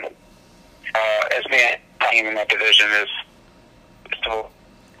conversation as being a team in that division is still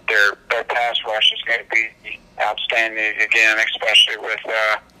their pass rush is going to be outstanding again, especially with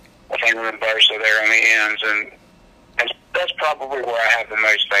Ingram and Bosa there on the ends, and that's probably where I have the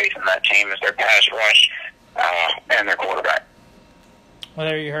most faith in that team is their pass rush and their quarterback. Well,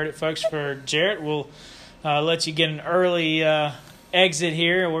 there you heard it, folks. For Jarrett, we'll let you get an early exit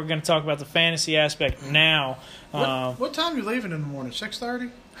here. We're going to talk about the fantasy aspect now. What time are you leaving in the morning?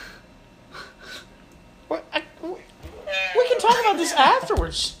 6:30? We can talk about this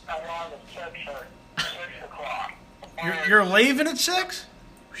afterwards. You're leaving at 6?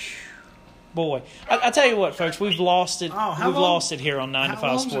 Boy, I tell you what, folks, we've lost it. How We've long- lost it here on 9 to how 5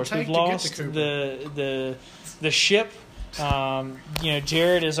 long does it Sports. take We've to get to lost Cooper? the ship.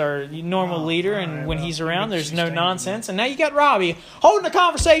 Jared is our normal leader, and right, when well, he's around, we there's can no sustain nonsense. And now you got Robbie holding the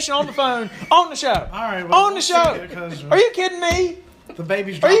conversation on the phone on the show. All right, well, on the we'll show. see, because Are you kidding me? the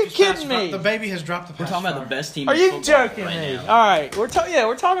baby's Are dropped you the kidding pass. me? The baby has dropped the pass. We're talking about the front. best team. Are in you football joking right me? now. All right, we're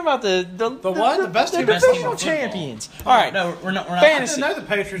talking about the what? The best team in divisional football. champions. All right, No, we're not. I fantasy. didn't know the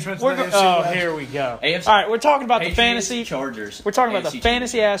Patriots went to We're the go- AFC oh, West. here we go. AFC All right, we're talking about the Patriots, fantasy. Chargers. We're talking about the AFC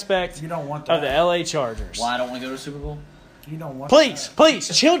fantasy champions. aspect You don't want of the that. LA Chargers. Why I don't want to go to the Super Bowl? You don't want Please,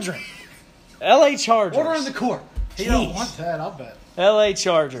 children. LA Chargers. Order in the court. that. You don't want that, I'll bet. LA Not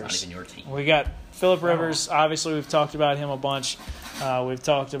Chargers. even your team. We got Phillip Rivers. Obviously, we've talked about him a bunch. We've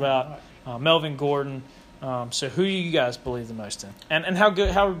talked about Melvin Gordon. So who do you guys believe the most in? And how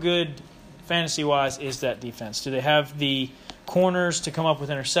good fantasy-wise is that defense? Do they have the corners to come up with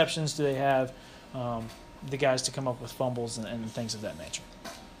interceptions? Do they have the guys to come up with fumbles and things of that nature?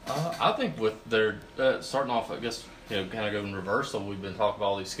 I think with their starting off, I guess, kind of going in reversal, we've been talking about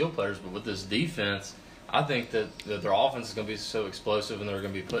all these skill players, but with this defense, I think that their offense is going to be so explosive and they're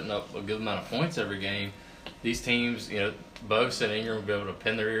going to be putting up a good amount of points every game. These teams, Bosa and Ingram will be able to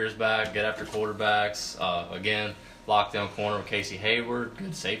pin their ears back, get after quarterbacks. Again, lockdown corner with Casey Hayward,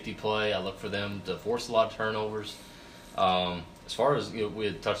 good safety play. I look for them to force a lot of turnovers. As far as we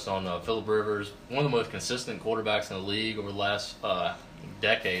had touched on Phillip Rivers, one of the most consistent quarterbacks in the league over the last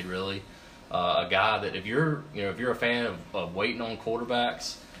decade, really. A guy that if you're a fan of waiting on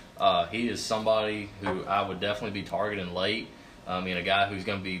quarterbacks, he is somebody who I would definitely be targeting late. A guy who's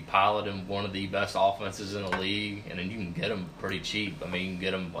going to be piloting one of the best offenses in the league, and then you can get him pretty cheap. You can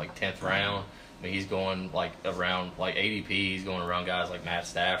get him like 10th round. He's going like around like ADP. He's going around guys like Matt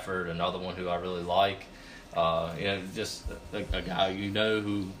Stafford, another one who I really like. Just a guy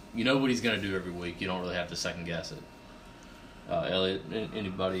who what he's going to do every week. You don't really have to second guess it. Elliot,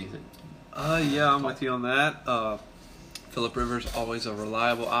 anybody? Yeah, I'm with you on that. Phillip Rivers, always a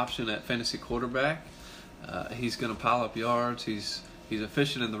reliable option at fantasy quarterback. He's going to pile up yards. He's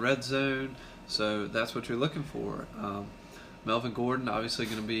efficient in the red zone, so that's what you're looking for. Melvin Gordon, obviously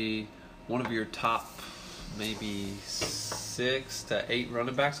going to be one of your top maybe 6 to 8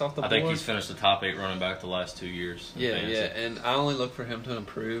 running backs off the board. I think he's finished the top 8 running back the last 2 years. Yeah, and I only look for him to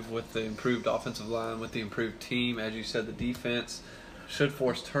improve with the improved offensive line, with the improved team. As you said, the defense should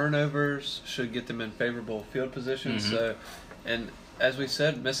force turnovers, should get them in favorable field positions. Mm-hmm. So, and as we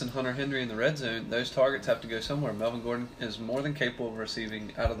said, missing Hunter Henry in the red zone, those targets have to go somewhere. Melvin Gordon is more than capable of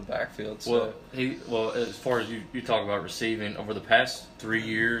receiving out of the backfield. So. Well, as far as you talk about receiving, over the past 3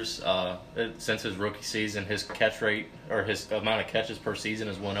 years, since his rookie season, his catch rate or his amount of catches per season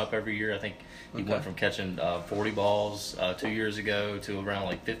has went up every year. I think he went from catching 40 balls 2 years ago to around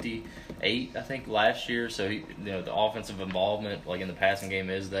like 58, I think, last year. So the offensive involvement, like in the passing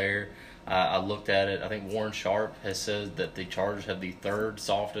game, is there. I looked at it. I think Warren Sharp has said that the Chargers have the 3rd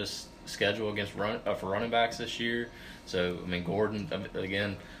softest schedule against for running backs this year. So Gordon,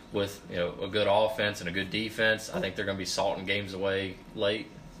 again, with a good offense and a good defense, I think they're going to be salting games away late.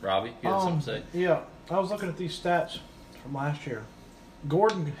 Robbie, you have something to say? Yeah, I was looking at these stats from last year.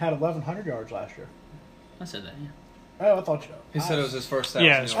 Gordon had 1,100 yards last year. I said that. Yeah. Oh, I thought you. He said it was his first 1,000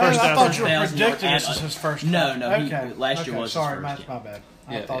 Yeah, his yards. first I thought you were 1,000 predicting yards. this was his first. No, Okay. last year was his Sorry, first, my bad.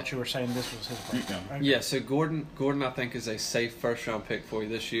 I Yeah, thought you were saying this was his first. Okay. Yeah, so Gordon, I think, is a safe first-round pick for you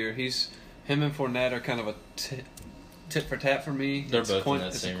this year. Him and Fournette are kind of a tit for tat for me. They're it's both in that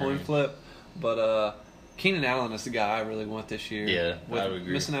it's same a coin range. flip, but Keenan Allen is the guy I really want this year. Yeah, With I would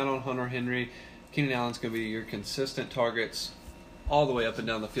agree. Missing out on Hunter Henry, Keenan Allen's going to be your consistent targets all the way up and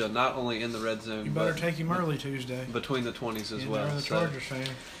down the field, not only in the red zone. You better but take him early Tuesday. between the 20s as Yeah, well. they're the So, Chargers fan.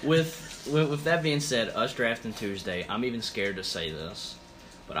 With that being said, us drafting Tuesday, I'm even scared to say this,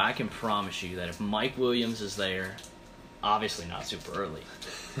 but I can promise you that if Mike Williams is there, obviously not super early,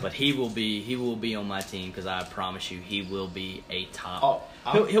 but he will be on my team because I promise you he will be a top.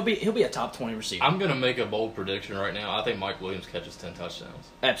 He'll be a top 20 receiver. I'm going to make a bold prediction right now. I think Mike Williams catches 10 touchdowns.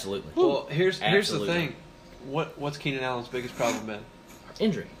 Absolutely. well, here's the Absolutely. thing. What's Keenan Allen's biggest problem been?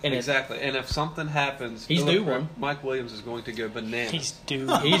 Injury. And Exactly. And if something happens, He's due one. Mike Williams is going to go bananas. He's due.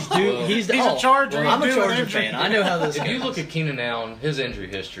 he's due. He's a Charger. I'm a He's due an Charger injury. fan. I know how this If goes. you look at Keenan Allen, his injury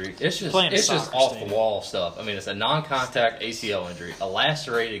history, it's just Playing a it's just soccer off stadium. the wall stuff. I mean, it's a non-contact ACL injury, a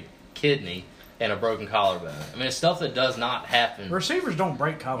lacerated kidney, and a broken collarbone. I mean, it's stuff that does not happen. Receivers don't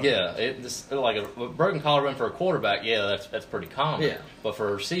break collarbones. Yeah, like a broken collarbone for a quarterback. Yeah, that's pretty common. Yeah. But for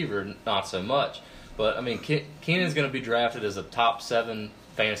a receiver, not so much. But I mean, Keenan's going to be drafted as a top 7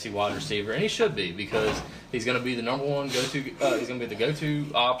 fantasy wide receiver, and he should be because he's going to be the number one go-to. He's going to be the go-to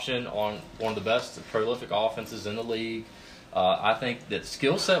option on one of the best prolific offenses in the league. I think that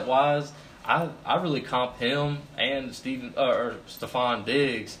skill set wise, I really comp him and Stephon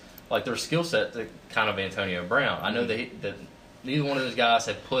Diggs like their skill set to kind of Antonio Brown. I know that neither one of those guys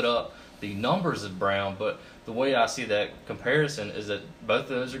have put up the numbers of Brown, but the way I see that comparison is that both of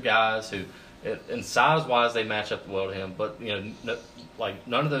those are guys who, and size-wise, they match up well to him. But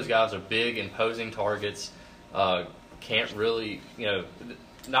none of those guys are big, imposing targets. Can't really,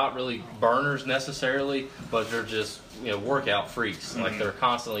 not really burners necessarily, but they're just workout freaks. Like they're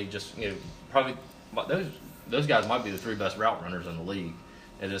constantly just probably those guys might be the 3 best route runners in the league,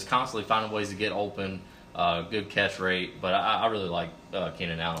 and just constantly finding ways to get open. Good catch rate, but I really like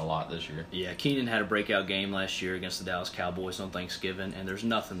Keenan Allen a lot this year. Yeah, Keenan had a breakout game last year against the Dallas Cowboys on Thanksgiving, and there's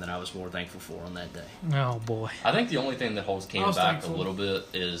nothing that I was more thankful for on that day. Oh boy. I think the only thing that holds I Keenan was back thankful. a little bit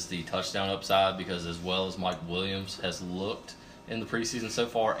is the touchdown upside, because as well as Mike Williams has looked in the preseason so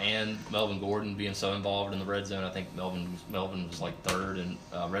far, and Melvin Gordon being so involved in the red zone, I think Melvin was like 3rd in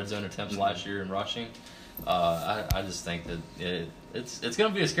red zone attempts last year in rushing. I just think that it's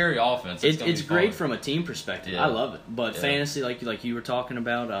going to be a scary offense. It's It's great from a team perspective. Yeah. I love it. But Yeah. fantasy, like you were talking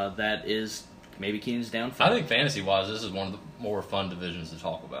about, that is maybe Keenan's downfall. I think fantasy-wise, this is one of the more fun divisions to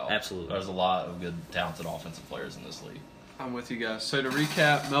talk about. Absolutely. There's a lot of good, talented offensive players in this league. I'm with you guys. So to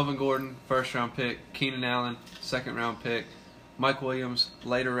recap, Melvin Gordon, 1st-round pick. Keenan Allen, 2nd-round pick. Mike Williams,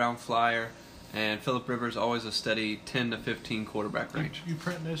 later-round flyer. And Phillip Rivers, always a steady 10 to 15 quarterback range. You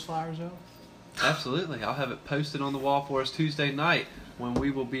printing those flyers out? Absolutely. I'll have it posted on the wall for us Tuesday night when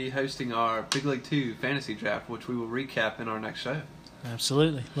we will be hosting our Big League 2 fantasy draft, which we will recap in our next show.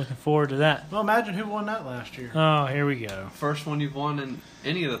 Absolutely. Looking forward to that. Well, imagine who won that last year. Oh, here we go. First one you've won in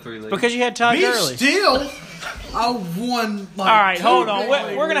any of the 3 leagues. Because you had Todd Me Gurley. still, I won. Like, All right, 2 hold on. Big We're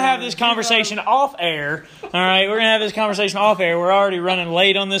League going to have this conversation off air. All right, we're going to have this conversation off air. We're already running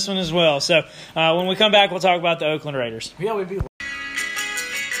late on this one as well. So when we come back, we'll talk about the Oakland Raiders. Yeah, we beat.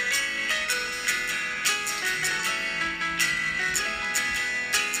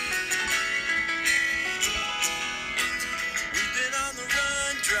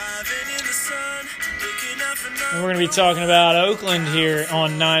 And we're going to be talking about Oakland here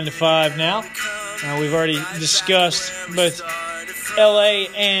on 9 to 5 now. We've already discussed both LA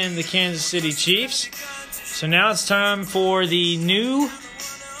and the Kansas City Chiefs. So now it's time for the newly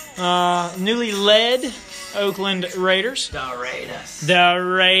led Oakland Raiders. The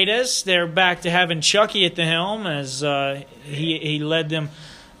Raiders. They're back to having Chucky at the helm as he led them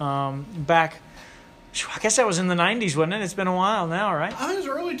back. I guess that was in the 90s, wasn't it? It's been a while now, right? I think it was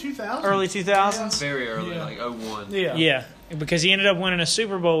early 2000s. Early 2000s. Very early, Yeah. like 01. Yeah. Yeah, because he ended up winning a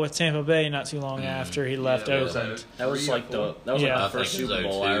Super Bowl with Tampa Bay not too long after he left Yeah, Oakland. That was like the Yeah. like the first I think it was Super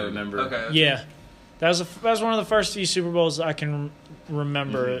Bowl I 02. remember. Okay. Yeah, that was one of the first few Super Bowls I can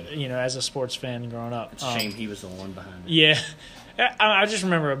remember. As a sports fan growing up. It's a shame he was the one behind it. Yeah. I just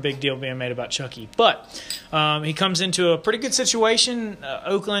remember a big deal being made about Chucky. But he comes into a pretty good situation.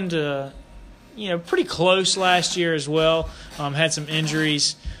 Oakland, pretty close last year as well. Had some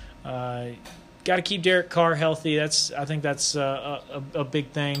injuries. Got to keep Derek Carr healthy. I think that's a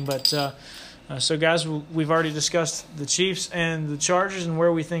big thing. But so, guys, we've already discussed the Chiefs and the Chargers and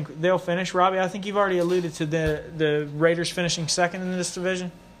where we think they'll finish. Robbie, I think you've already alluded to the Raiders finishing second in this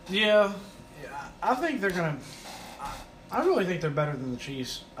division. Yeah, I think they're gonna. I really think they're better than the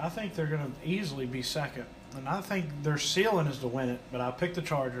Chiefs. I think they're gonna easily be second, and I think their ceiling is to win it. But I picked the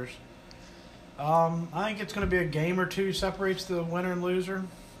Chargers. I think it's going to be a game or two separates the winner and loser.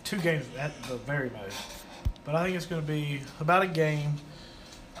 2 games at the very most. But I think it's going to be about a game.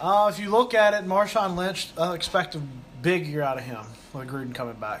 If you look at it, Marshawn Lynch, I expect to big year out of him with Gruden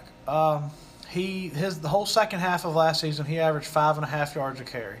coming back. The whole second half of last season, he averaged 5.5 yards a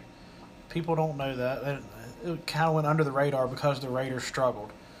carry. People don't know that. It kind of went under the radar because the Raiders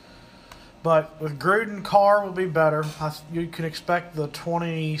struggled. But with Gruden, Carr will be better. You can expect the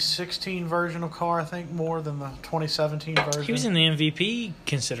 2016 version of Carr, I think, more than the 2017 version. He was in the MVP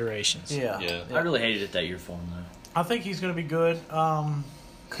considerations. Yeah. I really hated it that year for him, though. I think he's going to be good.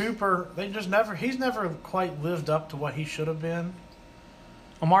 Cooper, he's never quite lived up to what he should have been.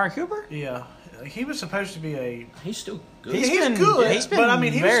 Amari Cooper? Yeah. He was supposed to be He's still good. He's been good, he's been but I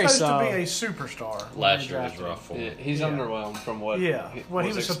mean, he was very supposed solid. to be a superstar. when Last they year was drafted him. rough for him. Yeah, he's Yeah. underwhelmed from what What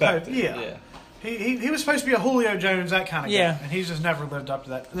he was expected. supposed. Yeah. He was supposed to be a Julio Jones, that kind of Yeah. guy, and he's just never lived up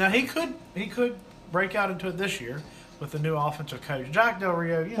to that. Now he could break out into it this year with the new offensive coach, Jack Del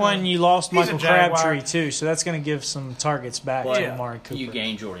Rio. You know, When you lost he's a Michael Jaguar. Crabtree, too, so that's going to give some targets back But to Amari Cooper. you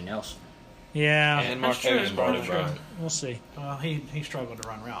gained Jordy Nelson. Yeah, And That's true. Martavis Bryant. That's true. we'll see. He struggled to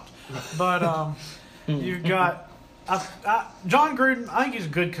run routes, but you've got John Gruden. I think he's a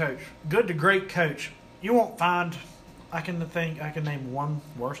good coach, good to great coach. You won't find. I can name one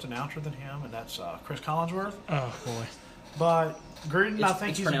worse announcer than him, and that's Chris Collinsworth. Oh, boy. But Gruden, I It's- think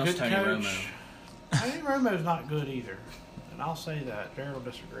it's he's a good pronounced Tony coach. Tony Romo's not good either, and I'll say that. Jared will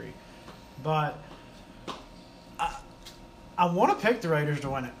disagree, but I want to pick the Raiders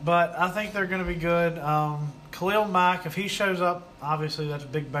to win it, but I think they're going to be good. Khalil Mack, if he shows up, obviously that's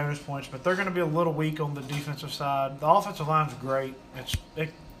big bonus points, but they're going to be a little weak on the defensive side. The offensive line's great.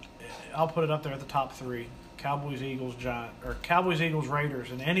 I'll put it up there at the top three. Cowboys, Eagles,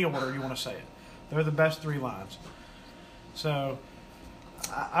 Raiders, in any order you want to say it. They're the best three lines. So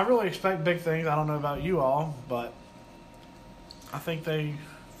I really expect big things. I don't know about you all, but I think they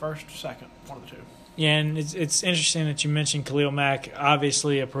first, second, one of the two. Yeah, and it's interesting that you mentioned Khalil Mack,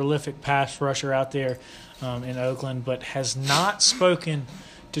 obviously a prolific pass rusher out there in Oakland, but has not spoken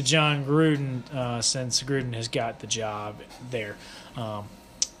to John Gruden since Gruden has got the job there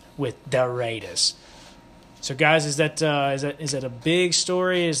with the Raiders. So, guys, is that a big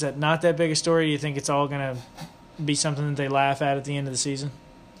story? Is that not that big a story? Do you think it's all going to be something that they laugh at the end of the season?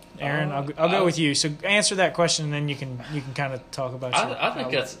 Aaron, I'll go with you. So answer that question, and then you can kind of talk about. I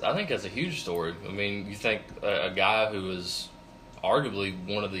think that's a huge story. I mean, you think a guy who is arguably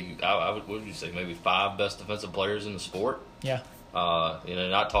one of the what would you say, maybe 5 best defensive players in the sport. Yeah.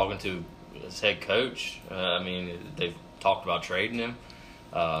 Not talking to his head coach. I mean, they've talked about trading him.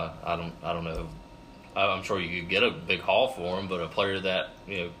 I don't know. I'm sure you could get a big haul for him, but a player that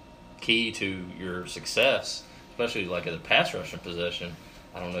key to your success, especially like at the pass rushing position.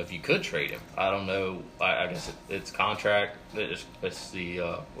 I don't know if you could trade him. I don't know. I guess it's contract. It's the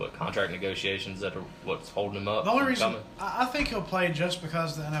contract negotiations that are what's holding him up. The only from reason coming. I think he'll play just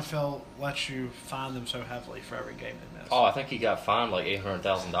because the NFL lets you fine them so heavily for every game they miss. Oh, I think he got fined like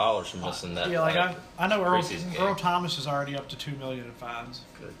 $800,000 for missing that. Yeah, I know preseason game. Earl Thomas is already up to $2 million in fines.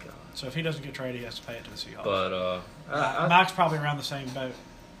 Good God. So if he doesn't get traded, he has to pay it to the Seahawks. But Mac's probably around the same boat.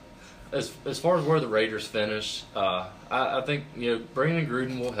 as far as where the Raiders finish, I think bringing in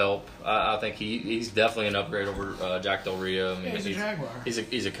Gruden will help. I think he's definitely an upgrade over Jack Del Rio. I mean, He's a Jaguar.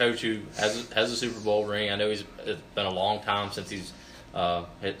 He's a coach who has a Super Bowl ring. I know it's been a long time since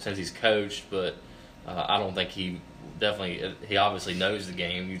he's coached, but I don't think he obviously knows the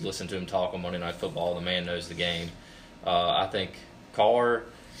game. You listen to him talk on Monday Night Football. The man knows the game. I think Carr.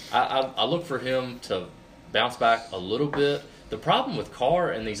 I look for him to bounce back a little bit. The problem with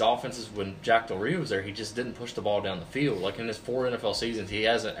Carr and these offenses when Jack Del Rio was there, he just didn't push the ball down the field. Like in his 4 NFL seasons, he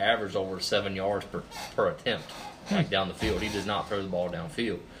hasn't averaged over 7 yards per attempt down the field. He does not throw the ball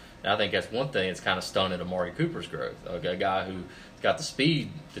downfield. And I think that's one thing that's kind of stunted Amari Cooper's growth. A guy who's got the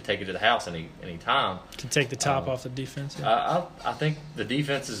speed to take it to the house any time. To take the top off the defense. I think the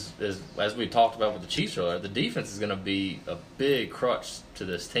defense is, as we talked about with the Chiefs earlier, the defense is going to be a big crutch to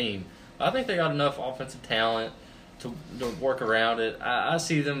this team. I think they got enough offensive talent to work around it. I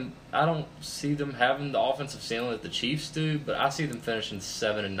don't see them having the offensive ceiling that the Chiefs do, but I see them finishing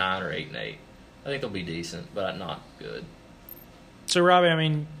 7-9 or 8-8. I think they'll be decent, but not good. So, Robbie, I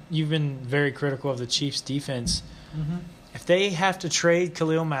mean, you've been very critical of the Chiefs' defense. Mm-hmm. If they have to trade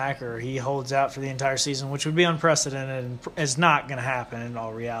Khalil Mack or he holds out for the entire season, which would be unprecedented and is not going to happen in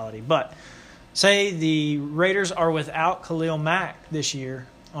all reality, but say the Raiders are without Khalil Mack this year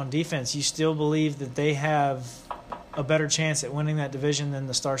on defense, you still believe that they have a better chance at winning that division than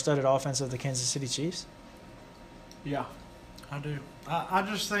the star-studded offense of the Kansas City Chiefs? Yeah, I do. I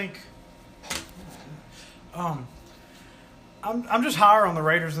just think I'm just higher on the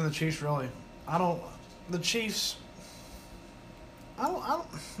Raiders than the Chiefs, really. The Chiefs, I don't.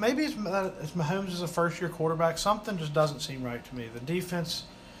 Maybe it's Mahomes is a first-year quarterback. Something just doesn't seem right to me. The defense.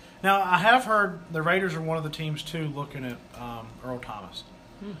 Now, I have heard the Raiders are one of the teams too looking at Earl Thomas.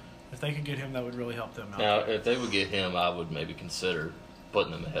 If they could get him, that would really help them out. Now, if they would get him, I would maybe consider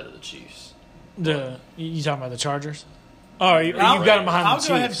putting them ahead of the Chiefs. You talking about the Chargers? Oh, you've got him behind I'll the Chiefs.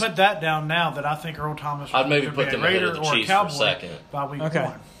 go ahead and put that down now that I think Earl Thomas. I'd maybe could put be them a ahead Raider of the or a Chiefs for Cowboy second. by week Okay.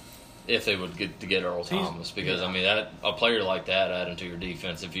 1. If they would get to get Earl Thomas, because I mean a player like that adding to your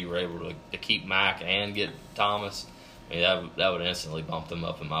defense, if you were able to keep Mack and get Thomas, I mean that would instantly bump them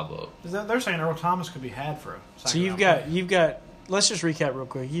up in my book. They're saying Earl Thomas could be had for a So second. you've got. Let's just recap real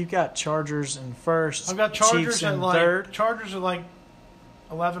quick. You've got Chargers in first. I've got Chargers Chiefs at in like third. Chargers at like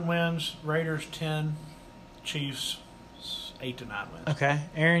 11 wins, Raiders 10, Chiefs 8 to 9 wins. Okay,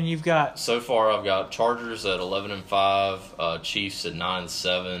 Aaron, you've got. So far, I've got Chargers at 11-5, Chiefs at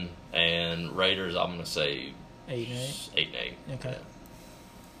 9-7, and Raiders. I'm going to say 8-8. 8-8. Okay.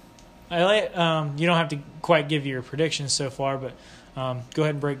 You don't have to quite give your predictions so far, but go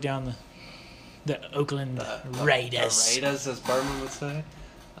ahead and break down the Oakland Raiders. The Raiders, as Berman would say.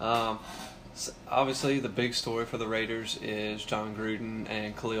 So obviously, the big story for the Raiders is John Gruden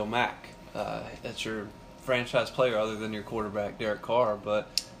and Khalil Mack. That's your franchise player other than your quarterback, Derek Carr,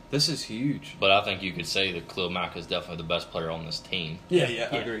 but this is huge. But I think you could say that Khalil Mack is definitely the best player on this team.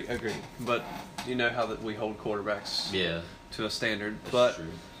 Yeah, agree. But you know how that we hold quarterbacks to a standard. But true.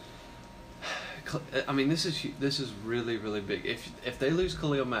 I mean, this is really, really big. If they lose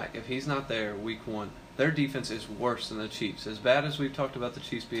Khalil Mack, if he's not there week 1, their defense is worse than the Chiefs. As bad as we've talked about the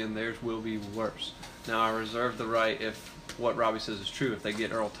Chiefs being, theirs will be worse. Now, I reserve the right, if what Robbie says is true, if they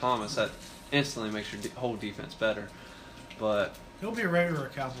get Earl Thomas, that instantly makes your whole defense better. But He'll be a Raider or a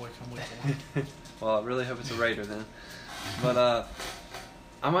Cowboy come week 1. well, I really hope it's a Raider then. But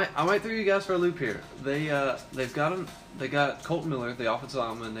I might throw you guys for a loop here. They got Colton Miller, the offensive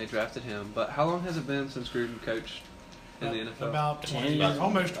lineman. They drafted him. But how long has it been since Gruden coached in the NFL? About 20 10 years.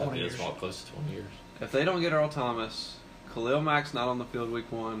 Almost 20 It's years. close to 20 years. If they don't get Earl Thomas, Khalil Mack's not on the field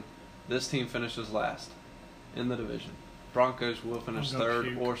week 1, this team finishes last in the division. Broncos will finish I'm gonna third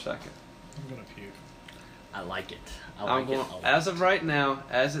puke. or second. I'm going to puke. I like it. I I'm like going, it. a lot. as of right now,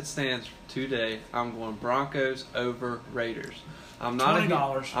 as it stands today, I'm going Broncos over Raiders. I'm not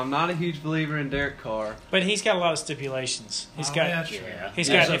 $20. I'm not a huge believer in Derek Carr. But he's got a lot of stipulations. He's got. Yeah, true. Yeah. He's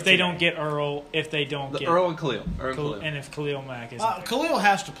Yeah. got. If they don't get Earl, if they don't get Earl and Khalil. and if Khalil Mack is. Khalil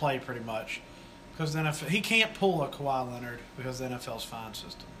has to play pretty much because then if he can't pull a Kawhi Leonard because the NFL's fine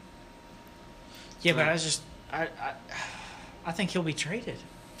system. Yeah, but I think he'll be traded.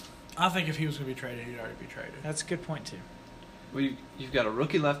 I think if he was going to be traded, he'd already be traded. That's a good point too. Well, you've got a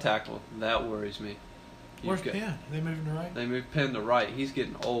rookie left tackle. That worries me. Where's Penn? They moving to right? They moved Penn to right. He's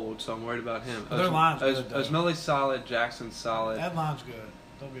getting old, so I'm worried about him. Their line's good, though. Osmelli's solid. Jackson's solid. That line's good.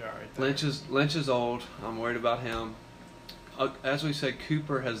 They'll be all right. there. Lynch is old. I'm worried about him. As we said,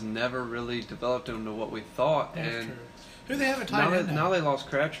 Cooper has never really developed into what we thought, That's and true. Who they have a tight end now they lost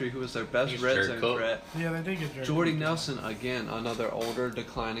Crabtree, who was their best He's red Jared zone Cook. threat. Yeah, they did get Jared Jordy Cook. Nelson, again, another older,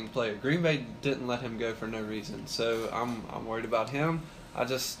 declining player. Green Bay didn't let him go for no reason, so I'm worried about him. I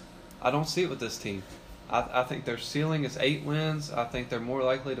don't see it with this team. I think their ceiling is 8 wins. I think they're more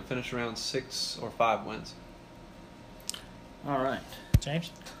likely to finish around 6 or 5 wins. All right.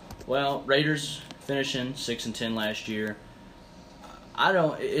 James. Well, Raiders finishing 6-10 last year.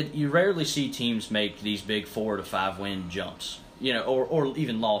 You rarely see teams make these big 4 to 5 win jumps, or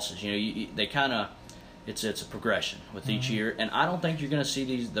even losses. They kind of, it's a progression with each year, and I don't think you're going to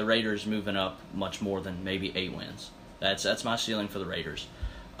see the Raiders moving up much more than maybe 8 wins. That's my ceiling for the Raiders.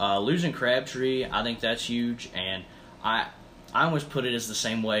 Losing Crabtree, I think that's huge, and I almost put it as the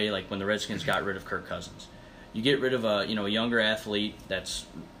same way like when the Redskins got rid of Kirk Cousins. You get rid of a younger athlete that's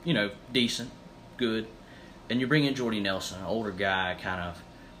decent, good, and you bring in Jordy Nelson, an older guy, kind of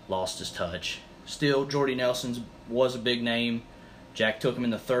lost his touch. Still, Jordy Nelson was a big name. Jack took him in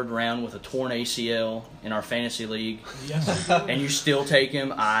the 3rd round with a torn ACL in our fantasy league, and you still take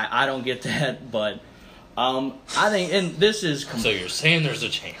him. I don't get that, but I think, and this is So you're saying there's a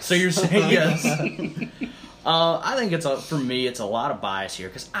chance. so you're saying yes. I think for me, it's a lot of bias here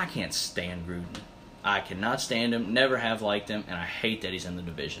because I can't stand Gruden. I cannot stand him, never have liked him, and I hate that he's in the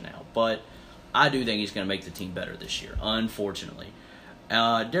division now. But I do think he's going to make the team better this year, unfortunately.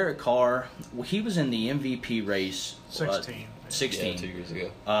 Derek Carr, he was in the MVP race. 16. 16. Yeah, 2 years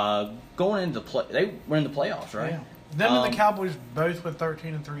ago. Going into they were in the playoffs, right? Yeah. Them and the Cowboys both went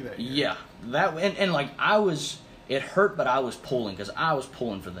 13-3 that year. Yeah, and like it hurt, but I was pulling because I was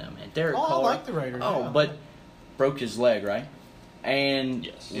pulling for them. And Derek I Carr, like the Raiders. Oh, yeah. but broke his leg, right? And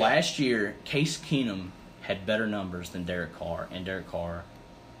Yes. last year, Case Keenum had better numbers than Derek Carr, and Derek Carr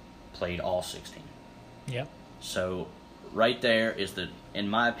played all 16. Yep. So right there is, in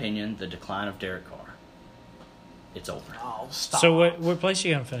my opinion, the decline of Derek Carr. It's over. Oh, stop. So what place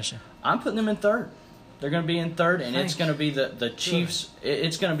you got him finishing? I'm putting them in third. They're going to be in third, and it's Thank going to be the Chiefs.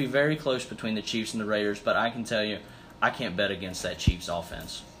 It's going to be very close between the Chiefs and the Raiders, but I can tell you, I can't bet against that Chiefs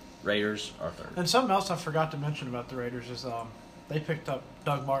offense. Raiders are third. And something else I forgot to mention about the Raiders is they picked up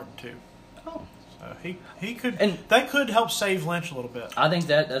Doug Martin too. Oh. So he could, And- that could help save Lynch a little bit. I think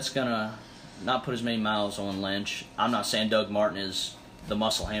that's going to not put as many miles on Lynch. I'm not saying Doug Martin is the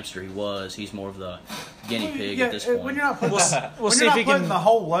muscle hamster he was. He's more of the guinea pig at this point. When you're not putting, We'll when see you're if not he putting can. the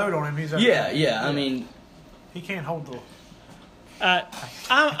whole load on him, he's okay. Yeah. I mean, he can't hold the.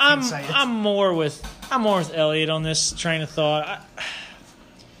 I'm say it. I'm more with Elliot on this train of thought.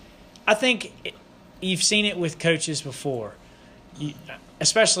 I think you've seen it with coaches before,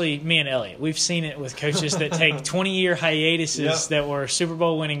 especially me and Elliot. We've seen it with coaches that take 20-year hiatuses that were Super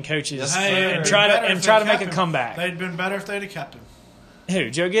Bowl winning coaches Yes, and sir. try Better to if try they to make kept a him. comeback. They'd been better if they'd have kept him. Who?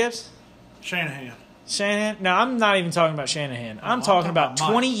 Joe Gibbs? Shanahan. Shanahan? No, I'm not even talking about Shanahan. I'm talking about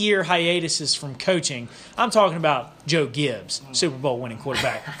talking about Mike. 20-year hiatuses from coaching. I'm talking about Joe Gibbs, Super Bowl winning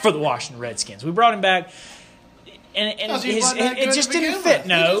quarterback for the Washington Redskins. We brought him back, and Because he wasn't that it good just to didn't begin fit. with.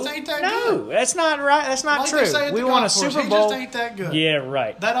 No, He just ain't that no, good. that's not right. That's not Like true. they say at We the won a golf course, Super he Bowl. just ain't that good. Yeah,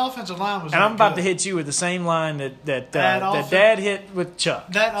 right. That offensive line was. And I'm that about to good. hit you with the same line that offense- Dad hit with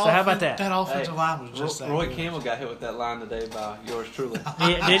Chuck. That so how about that? That offensive line was just that Roy good. Campbell got hit with that line today by yours truly.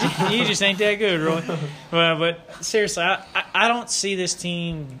 Yeah, did you? You just ain't that good, Roy. Well, but seriously, I don't see this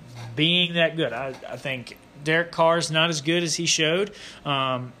team being that good. I think Derek Carr's not as good as he showed,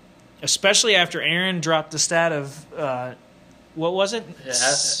 especially after Aaron dropped the stat of what was it?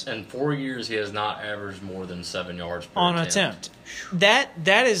 In 4 years, he has not averaged more than 7 yards per On attempt. That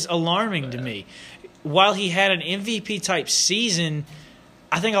is alarming to me. While he had an MVP type season,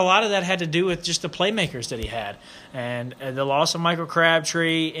 I think a lot of that had to do with just the playmakers that he had, and the loss of Michael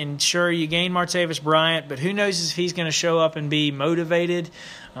Crabtree. And sure, you gained Martavis Bryant, but who knows if he's going to show up and be motivated.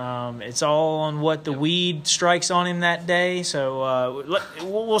 It's all on what the weed strikes on him that day. So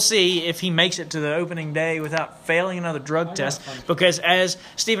we'll see if he makes it to the opening day without failing another drug test. Because as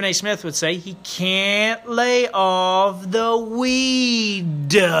Stephen A. Smith would say, he can't lay off the weed.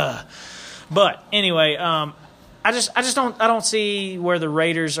 But anyway, I don't see where the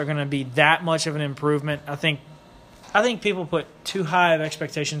Raiders are going to be that much of an improvement. I think people put too high of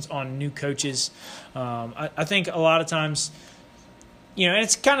expectations on new coaches. I think a lot of times, and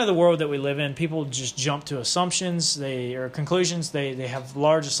it's kind of the world that we live in. People just jump to assumptions, conclusions. They have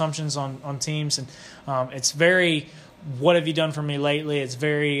large assumptions on teams, and it's very, what have you done for me lately? It's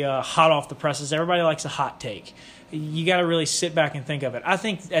very hot off the presses. Everybody likes a hot take. You got to really sit back and think of it. I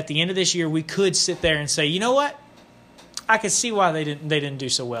think at the end of this year, we could sit there and say, you know what? I could see why they didn't do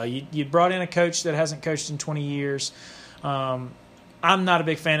so well. You brought in a coach that hasn't coached in 20 years. I'm not a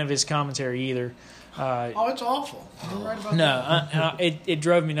big fan of his commentary either. It's awful. You're right about No, it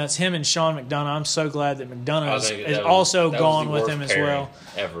drove me nuts. Him and Sean McDonough. I'm so glad that McDonough has that also was gone the with worst him as pairing well.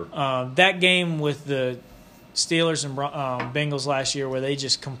 Ever. That game with the Steelers and Bengals last year, where they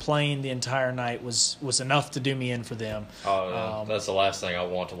just complained the entire night, was enough to do me in for them. That's the last thing I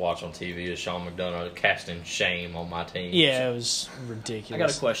want to watch on TV is Sean McDonough casting shame on my team. Yeah, it was ridiculous. I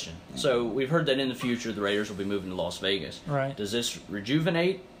got a question. So we've heard that in the future the Raiders will be moving to Las Vegas. Right. Does this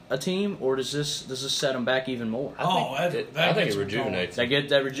rejuvenate a team, or does this set them back even more? I think it rejuvenates. I get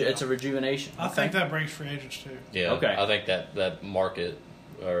that. It's a rejuvenation. I think that brings free agents too. Yeah. Okay. I think that market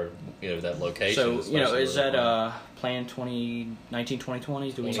or that location. So especially is where that plan 2019,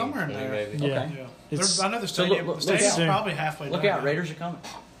 2020? Do we Somewhere in there. maybe? Yeah. Okay. Yeah. It's- I know the So stadium. look The stadium's out. probably halfway Look done out, now. Raiders are coming.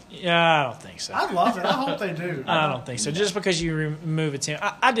 Yeah, I don't think so. I love it. I hope they do. I don't think so. Just because you remove a team,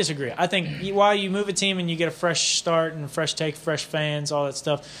 I disagree. I think while you move a team and you get a fresh start and a fresh take, fresh fans, all that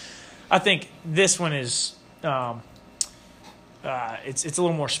stuff, I think this one is it's a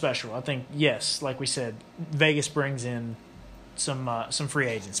little more special. I think yes, like we said, Vegas brings in some free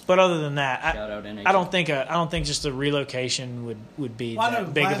agents, but other than that, Shout out NHL. I don't think just a relocation would be Well, I know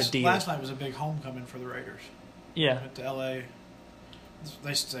that big of a deal. last night was a big homecoming for the Raiders. Yeah, Went to L.A.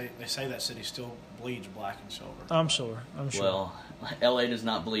 They say that city still bleeds black and silver. I'm sure. Well, LA does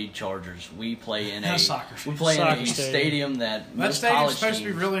not bleed Chargers. We play in And a a soccer we play in Soccer a stadium. stadium that That most stadium's college supposed to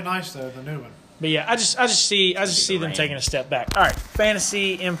be teams- really nice though, the new one. But yeah, I just see the them Rams. taking a step back. All right,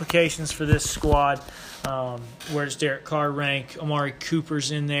 fantasy implications for this squad. Where does Derek Carr rank? Amari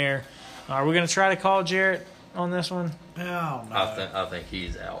Cooper's in there. Are we going to try to call Jarrett on this one? Oh, no. I think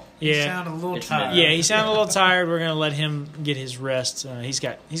he's out. He Yeah. sounded a little It's tired. Yeah, he sounded a little tired. We're gonna let him get his rest. He's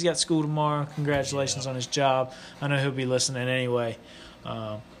got school tomorrow. Congratulations on his job. I know he'll be listening anyway.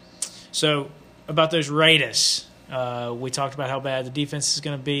 So about those Raiders, we talked about how bad the defense is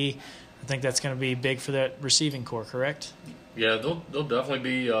going to be. I think that's going to be big for that receiving core, correct? Yeah, they'll definitely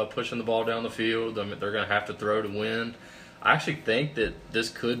be pushing the ball down the field. I mean, they're going to have to throw to win. I actually think that this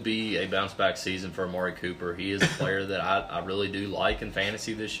could be a bounce-back season for Amari Cooper. He is a player that I really do like in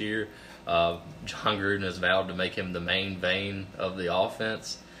fantasy this year. John Gruden has vowed to make him the main vein of the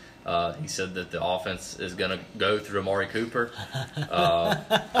offense. He said that the offense is going to go through Amari Cooper.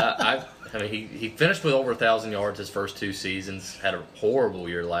 I mean, he finished with over 1,000 yards his first 2 seasons. Had a horrible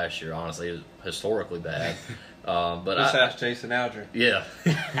year last year, honestly. It was historically bad. But Just ask Jason Alger. yeah.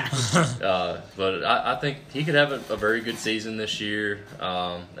 But I think he could have a very good season this year.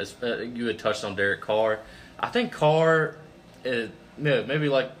 As you had touched on Derek Carr. I think Carr, maybe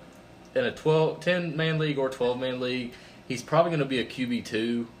like in a 10-man league or 12-man league, he's probably going to be a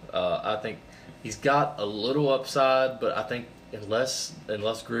QB2. I think he's got a little upside, but I think unless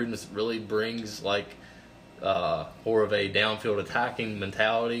Gruden really brings like more of a downfield attacking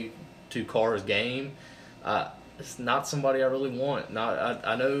mentality to Carr's game, it's not somebody I really want.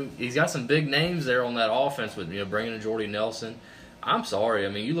 I know he's got some big names there on that offense with bringing in Jordy Nelson. I'm sorry. I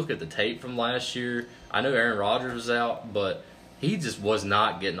mean, you look at the tape from last year. I know Aaron Rodgers was out, but he just was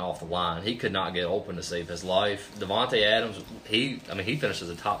not getting off the line. He could not get open to save his life. Devontae Adams, he finished as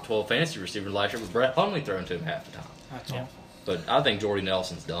a top 12 fantasy receiver last year with Brett Hundley throwing to him half the time. That's awful. But I think Jordy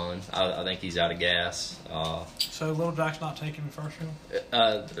Nelson's done. I think he's out of gas. So Little Jack's not taking the first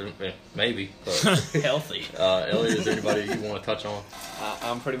round? Maybe. But Healthy. Elliot, is there anybody you want to touch on?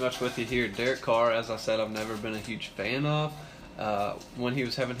 I'm pretty much with you here. Derek Carr, as I said, I've never been a huge fan of. When he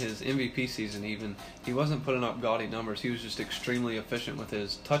was having his MVP season even, he wasn't putting up gaudy numbers. He was just extremely efficient with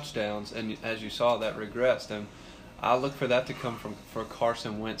his touchdowns, and as you saw, that regressed. And I look for that to come for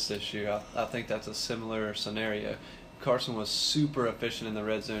Carson Wentz this year. I think that's a similar scenario. Carson was super efficient in the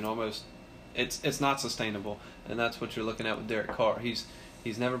red zone. Almost, it's not sustainable, and that's what you're looking at with Derek Carr. He's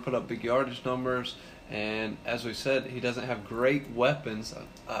never put up big yardage numbers, and as we said, he doesn't have great weapons.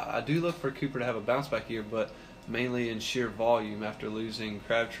 I do look for Cooper to have a bounce back year, but mainly in sheer volume after losing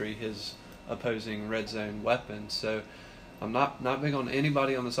Crabtree, his opposing red zone weapon. So I'm not big on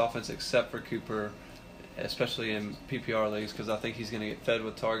anybody on this offense except for Cooper, especially in PPR leagues, because I think he's going to get fed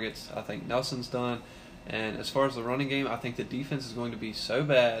with targets. I think Nelson's done. And as far as the running game, I think the defense is going to be so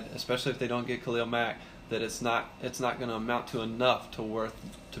bad, especially if they don't get Khalil Mack, that it's not going to amount to enough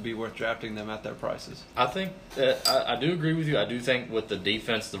to be worth drafting them at their prices. I think I do agree with you. I do think with the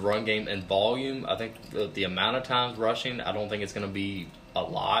defense, the run game, and volume, I think the amount of times rushing, I don't think it's going to be a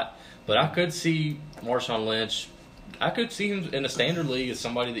lot. But I could see Marshawn Lynch. I could see him in a standard league as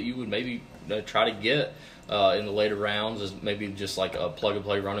somebody that you would maybe try to get in the later rounds as maybe just like a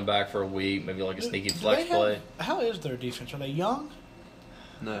plug-and-play running back for a week, maybe like a sneaky flex play. How is their defense? Are they young?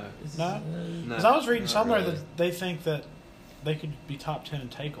 No. No? No. Because I was reading Not somewhere really. that they think that they could be top 10 in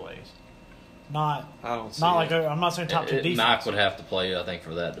takeaways. I don't see like it. I'm not saying top 10 defense. Mack would have to play, I think,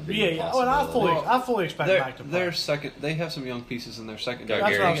 for that to be a Yeah. Oh, and possibility. I fully expect Mack to play. Their second, they have some young pieces in their secondary. Got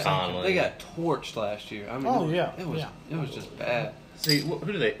That's what I Gary was thinking. Conley. They got torched last year. I mean, Oh, yeah, it was just bad. See, who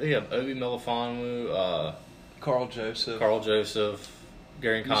do they? They have Obi Melifonwu, Carl Joseph. Carl Joseph,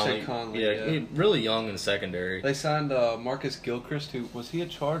 Gary You Conley. said Conley, yeah, yeah. really young in the secondary. They signed Marcus Gilchrist, who was he a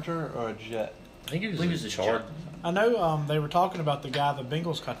Charger or a Jet? I think he was, I think he was a Char- I know they were talking about the guy the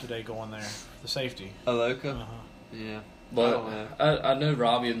Bengals cut today going there, the safety. Aloka. Uh-huh. Yeah, But I don't know. I know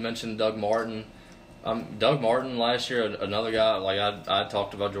Robbie had mentioned Doug Martin. Doug Martin last year, another guy, like I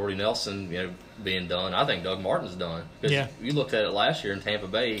talked about Jordy Nelson, being done. I think Doug Martin's done. 'Cause Yeah. You looked at it last year in Tampa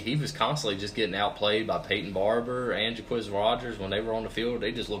Bay, he was constantly just getting outplayed by Peyton Barber and Jaquiz Rogers. When they were on the field,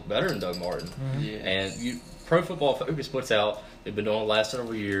 they just looked better than Doug Martin. Yeah. And Pro Football Focus puts out, they've been doing it the last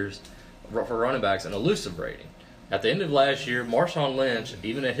several years, for running backs, an elusive rating. At the end of last year, Marshawn Lynch,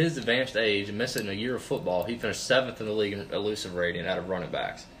 even at his advanced age and missing a year of football, he finished 7th in the league in elusive rating out of running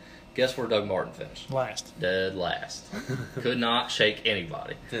backs. Guess where Doug Martin finished? Last. Dead last. Could not shake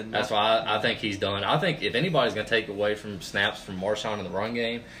anybody. Did not. That's why I think he's done. I think if anybody's going to take away from snaps from Marshawn in the run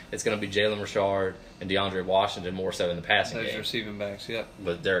game, it's going to be Jalen Richard and DeAndre Washington more so in the passing Those game. receiving backs, yep.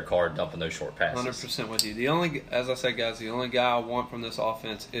 But Derek Carr dumping those short passes. 100% with you. The only, as I said, guys, the only guy I want from this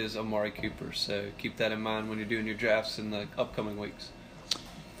offense is Amari Cooper. So keep that in mind when you're doing your drafts in the upcoming weeks.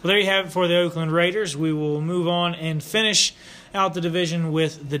 Well, there you have it for the Oakland Raiders. We will move on and finish out the division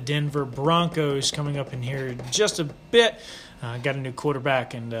with the Denver Broncos coming up in here in just a bit. got a new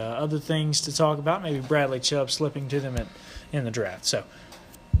quarterback and other things to talk about. Maybe Bradley Chubb slipping to them in the draft. So,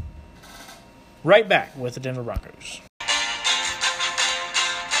 right back with the Denver Broncos.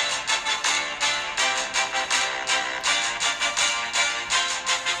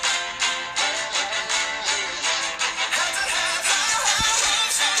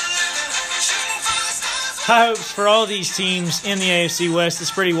 High hopes for all these teams in the AFC West.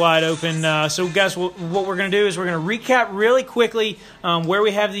 It's pretty wide open. So, guys, what we're going to do is we're going to recap really quickly where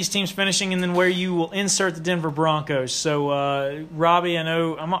we have these teams finishing and then where you will insert the Denver Broncos. So, Robbie, I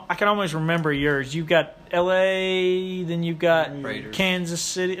know I can almost remember yours. You've got L.A., then you've got Raiders. Kansas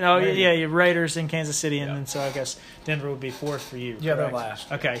City. Oh, Raiders. Yeah, you have Raiders and Kansas City, and then so I guess Denver would be fourth for you. Yeah, they're correct?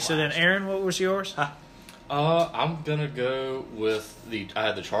 last. Okay, so then Aaron, what was yours? I'm gonna go with I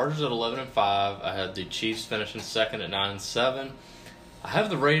had the Chargers at 11-5. I had the Chiefs finishing second at 9-7. I have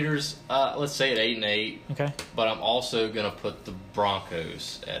the Raiders, let's say at 8-8. Okay. But I'm also gonna put the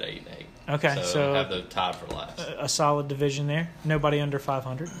Broncos at 8-8. Okay, so I have the tied for last. A solid division there. Nobody under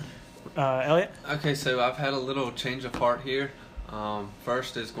 500. Elliot? Okay, so I've had a little change of heart here.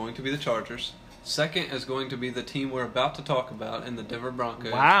 First is going to be the Chargers. Second is going to be the team we're about to talk about in the Denver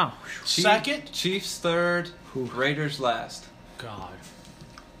Broncos. Wow. Second? Chiefs third, Raiders last. God.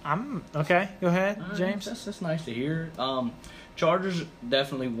 I'm okay. Go ahead, James. That's nice to hear. Chargers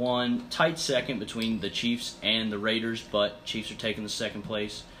definitely won. Tight second between the Chiefs and the Raiders, but Chiefs are taking the second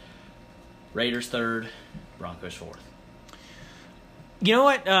place. Raiders third, Broncos fourth. You know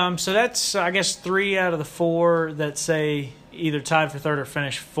what? So that's, I guess, 3 out of the 4 that say either tied for third or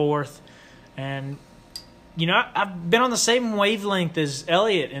finished fourth. And, you know, I've been on the same wavelength as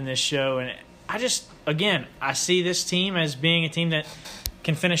Elliot in this show. And I just, again, I see this team as being a team that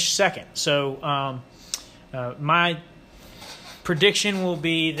can finish second. So my prediction will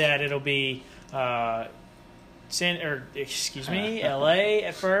be that it'll be LA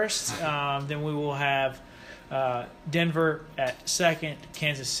at first. Then we will have Denver at second,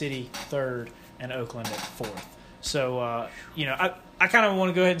 Kansas City third, and Oakland at fourth. So, you know, I kind of want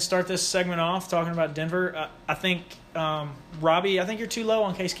to go ahead and start this segment off talking about Denver. I think, Robbie, I think you're too low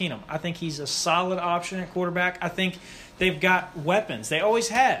on Case Keenum. I think he's a solid option at quarterback. I think they've got weapons. They always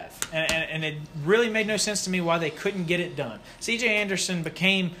have. And it really made no sense to me why they couldn't get it done. C.J. Anderson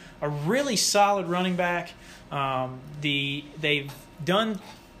became a really solid running back. They've done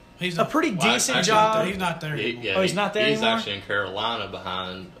a pretty decent job. He's not there anymore. He's not there He's anymore? actually in Carolina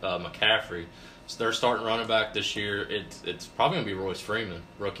behind McCaffrey. So their starting running back this year, it's probably going to be Royce Freeman,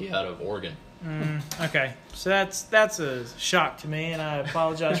 rookie out of Oregon. Okay, so that's a shock to me, and I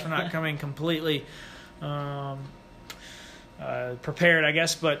apologize for not coming completely prepared, I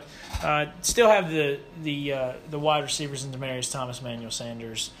guess. But still have the wide receivers in Demaryius Thomas, Manuel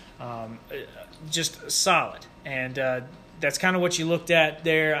Sanders, just solid, and that's kind of what you looked at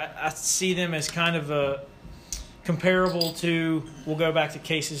there. I see them as kind of a comparable to, we'll go back to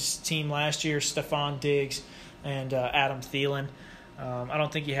Case's team last year, Stephon Diggs and Adam Thielen. I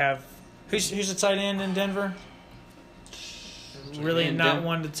don't think you have – who's the tight end in Denver? Really not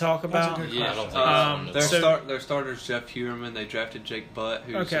one to talk about. Yeah, I don't think Their starter's Jeff Heuerman. They drafted Jake Butt,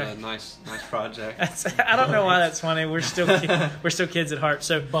 who's a nice project. I don't know why that's funny. We're still kids at heart,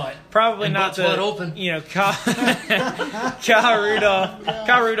 so probably not the open. You know, Kyle Rudolph.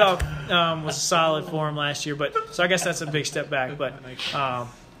 Kyle Rudolph was solid for him last year, but so I guess that's a big step back. But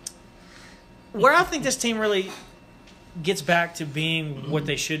where I think this team really gets back to being what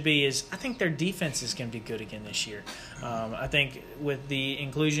they should be is I think their defense is going to be good again this year. I think with the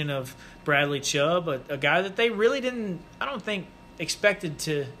inclusion of Bradley Chubb, a guy that they really didn't, I don't think, expected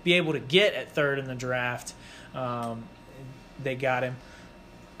to be able to get at third in the draft. They got him.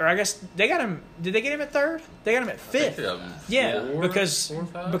 Or I guess they got him. Did they get him at third? They got him at fifth.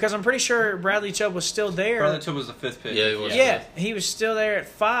 Because I'm pretty sure Bradley Chubb was still there. Bradley Chubb was the fifth pick. Yeah, he was. Yeah, he was still there at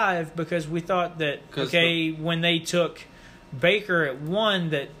 5 because we thought that when they took Baker at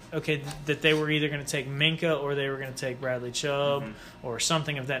 1 that they were either going to take Minka or they were going to take Bradley Chubb or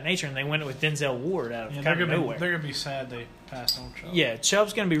something of that nature, and they went with Denzel Ward out of nowhere. They're going to be sad they passed on Chubb. Yeah,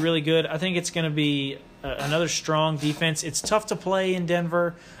 Chubb's going to be really good. I think it's going to be another strong defense. It's tough to play in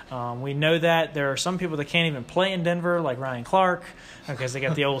Denver. We know that. There are some people that can't even play in Denver, like Ryan Clark, because they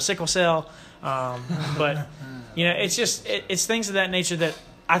got the old sickle cell. But, you know, it's things of that nature that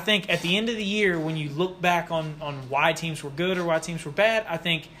I think at the end of the year, when you look back on why teams were good or why teams were bad, I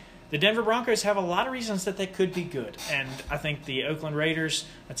think the Denver Broncos have a lot of reasons that they could be good. And I think the Oakland Raiders,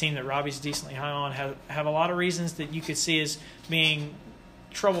 a team that Robbie's decently high on, have a lot of reasons that you could see as being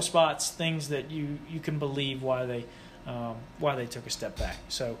trouble spots, things that you can believe why they why they took a step back.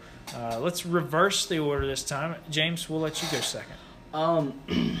 So let's reverse the order this time. James, we'll let you go second.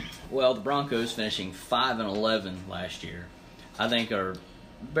 Well, the Broncos finishing 5-11 last year, I think are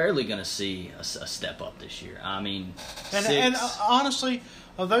barely going to see a step up this year. I mean, And honestly,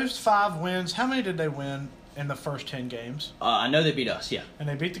 of those 5 wins, how many did they win in the first 10 games? I know they beat us, yeah. And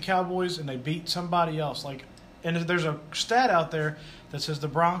they beat the Cowboys, and they beat somebody else. And there's a stat out there that says the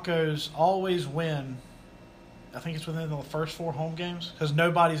Broncos always win. I think it's within the first 4 home games because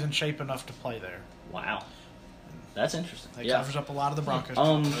nobody's in shape enough to play there. Wow, that's interesting. That Yeah. covers up a lot of the Broncos.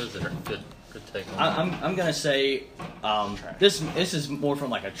 Good take on that. I'm gonna say this is more from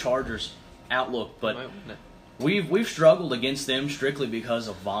like a Chargers outlook, but we've struggled against them strictly because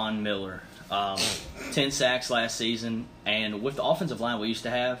of Von Miller. 10 sacks last season, and with the offensive line we used to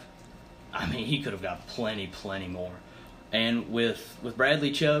have, I mean, he could have got plenty more. And with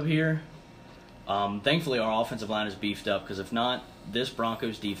Bradley Chubb here, thankfully our offensive line is beefed up, because if not, this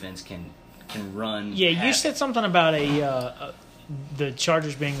Broncos defense can run. Yeah, you havoc. said something about the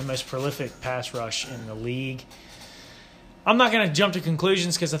Chargers being the most prolific pass rush in the league. I'm not going to jump to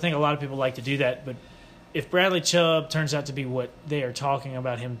conclusions because I think a lot of people like to do that, but if Bradley Chubb turns out to be what they are talking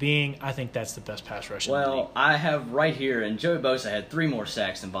about him being, I think that's the best pass rush in the league. Well, I have right here, and Joey Bosa had 3 more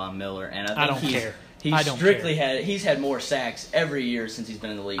sacks than Von Miller, and I think he's had more sacks every year since he's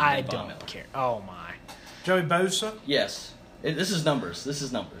been in the league I than Von Miller. don't care. Oh, my. Joey Bosa? Yes. This is numbers.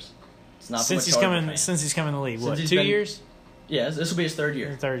 It's not Since he's come in the league, Since what, he's 2 been- years? Yeah, this will be his 3rd Or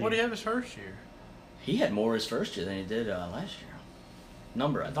year. 30? What did he have his first year? He had more his first year than he did last year. I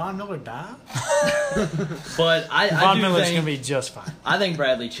think. Von Miller died? But I Von do Miller's think, going to be just fine. I think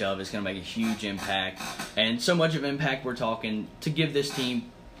Bradley Chubb is going to make a huge impact, and so much of impact we're talking to give this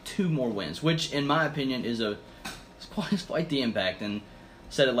team 2 more wins, which in my opinion is quite the impact. And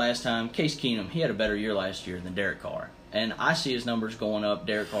said it last time, Case Keenum, he had a better year last year than Derek Carr, and I see his numbers going up.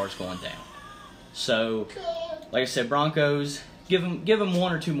 Derek Carr's going down. So, like I said, Broncos, give them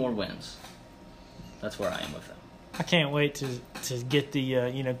 1 or 2 more wins. That's where I am with them. I can't wait to get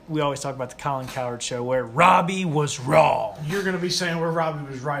the, we always talk about the Colin Cowherd show where Robbie was wrong. You're going to be saying where Robbie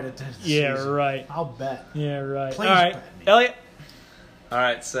was right at the end of the Yeah, season. right. I'll bet. Yeah, right. Please All right, bet me. Elliot. All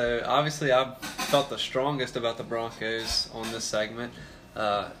right, so obviously I've felt the strongest about the Broncos on this segment.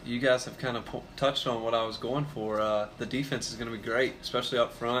 You guys have kind of touched on what I was going for. The defense is going to be great, especially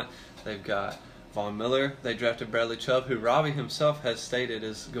up front. They've got Von Miller. They drafted Bradley Chubb, who Robbie himself has stated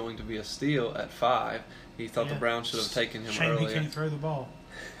is going to be a steal at 5. He thought the Browns should have taken him Shame earlier. he can't throw the ball.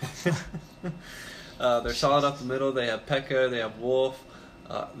 They're solid up the middle. They have Pecco. They have Wolf.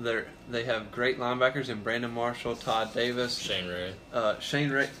 They have great linebackers in Brandon Marshall, Todd Davis. Shane Ray. Shane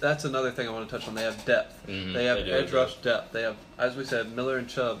Ray. That's another thing I want to touch on. They have depth. They have edge rush depth. They have, as we said, Miller and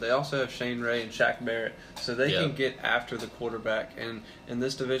Chubb. They also have Shane Ray and Shaq Barrett. So they can get after the quarterback. And in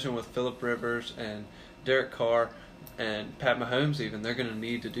this division with Phillip Rivers and Derek Carr and Pat Mahomes even, they're going to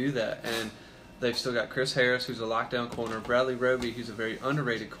need to do that. And they've still got Chris Harris, who's a lockdown corner. Bradley Roby, who's a very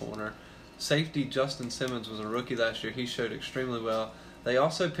underrated corner. Safety Justin Simmons was a rookie last year. He showed extremely well. They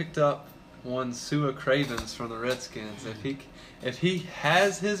also picked up one Sua Cravens from the Redskins. If he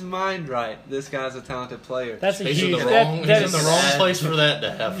has his mind right, this guy's a talented player. That's a He's huge. in the wrong place for that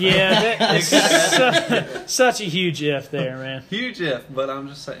to happen. Yeah, that's such a huge if there, man. Huge if, but I'm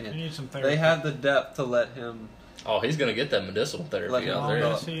just You saying. need some therapy. They have the depth to let him. Oh, he's going to get that medicinal therapy Like, out oh, there.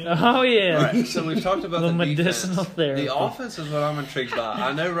 yes, he- Oh yeah. All right, so we've talked about The the medicinal defense. therapy. The offense is what I'm intrigued by.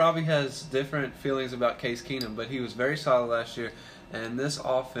 I know Robbie has different feelings about Case Keenum, but he was very solid last year, and this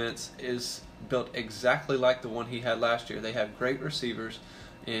offense is built exactly like the one he had last year. They have great receivers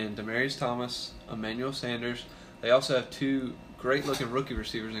in Demaryius Thomas, Emmanuel Sanders. They also have 2 great-looking rookie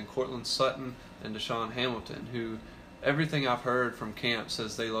receivers in Cortland Sutton and Deshaun Hamilton, who everything I've heard from camp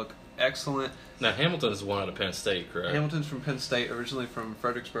says they look excellent. Now, Hamilton is one out of Penn State, correct? Hamilton's from Penn State, originally from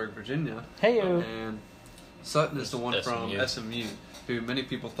Fredericksburg, Virginia. Heyo. And Sutton is the one from SMU. SMU, who many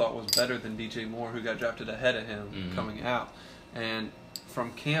people thought was better than DJ Moore, who got drafted ahead of him coming out. And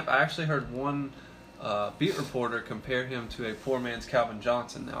from camp, I actually heard one beat reporter compare him to a poor man's Calvin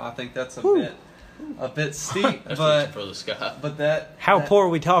Johnson. Now, I think that's a bit steep, That's but reaching for the sky. How that, poor are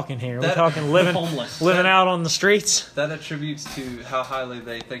we talking here? We're that- talking living Homeless. out on the streets. That attributes to how highly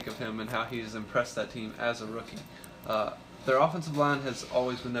they think of him and how he has impressed that team as a rookie. Their offensive line has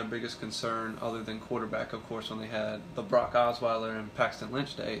always been their biggest concern, other than quarterback, of course, when they had the Brock Osweiler and Paxton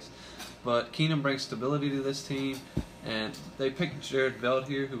Lynch days. But Keenum brings stability to this team, and they picked Jared Veld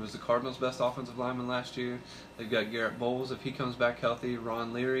here, who was the Cardinals' best offensive lineman last year. They've got Garrett Bowles, if he comes back healthy,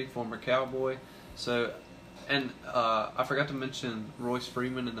 Ron Leary, former Cowboy. So, and I forgot to mention Royce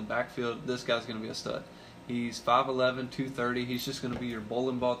Freeman in the backfield. This guy's going to be a stud. He's 5'11", 230. He's just going to be your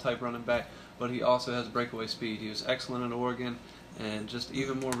bowling ball type running back, but he also has breakaway speed. He was excellent at Oregon, and just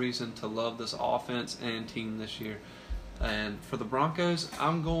even more reason to love this offense and team this year. And for the Broncos,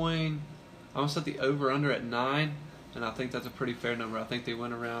 I'm going to set the over-under at 9, and I think that's a pretty fair number. I think they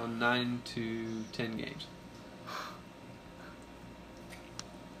win around 9 to 10 games.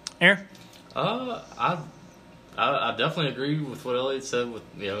 Aaron? I definitely agree with what Elliott said with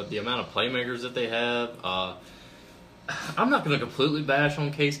the amount of playmakers that they have. I'm not going to completely bash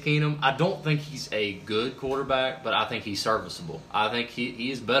on Case Keenum. I don't think he's a good quarterback, but I think he's serviceable. I think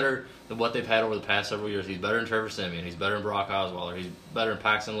he's better than what they've had over the past several years. He's better than Trevor Siemian. He's better than Brock Osweiler. He's better than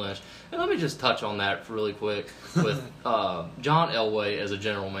Paxton Lynch. And let me just touch on that really quick with John Elway as a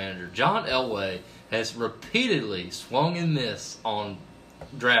general manager. John Elway has repeatedly swung and missed on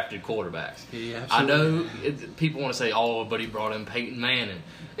drafted quarterbacks. I know people want to say, "Oh, but he brought in Peyton Manning."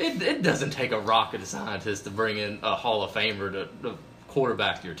 It doesn't take a rocket scientist to bring in a Hall of Famer to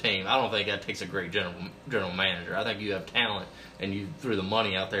quarterback your team. I don't think that takes a great general manager. I think you have talent and you threw the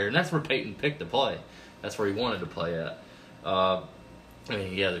money out there, and that's where Peyton picked to play. That's where he wanted to play at. I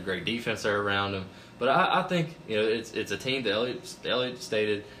mean, he has a great defense there around him. But I think it's a team that Elliott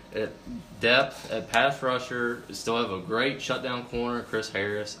stated at depth at pass rusher. Still have a great shutdown corner, Chris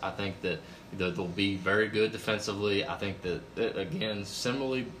Harris. I think that they'll be very good defensively. I think that again,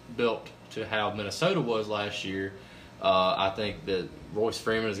 similarly built to how Minnesota was last year. I think that Royce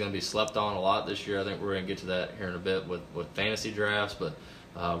Freeman is going to be slept on a lot this year. I think we're going to get to that here in a bit with fantasy drafts. But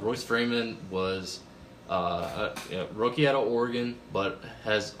Royce Freeman was rookie out of Oregon, but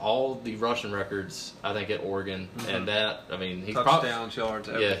has all the rushing records, I think, at Oregon. Mm-hmm. And that, I mean, he's touchdowns, yards,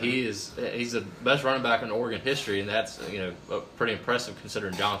 everything. Yeah, he's the best running back in Oregon history, and that's pretty impressive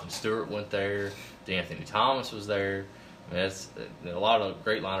considering Jonathan Stewart went there, D'Anthony Thomas was there. I mean, that's a lot of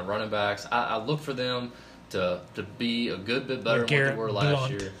great line of running backs. I look for them to be a good bit better than what they were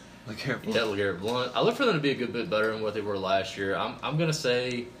last year. LeGarrette Blount. I look for them to be a good bit better than what they were last year. I'm going to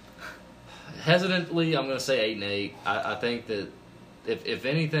say, hesitantly, I'm going to say 8-8. I think that if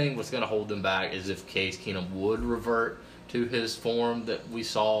anything, what's going to hold them back is if Case Keenum would revert to his form that we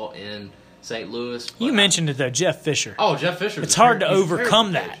saw in St. Louis. You mentioned it, though, Jeff Fisher. Oh, Jeff Fisher. It's hard to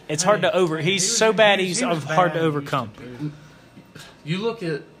overcome that. It's hard to over. He's so bad, he's hard to overcome. You look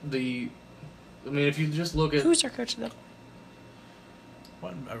at the. I mean, if you just look at. Who's our coach though?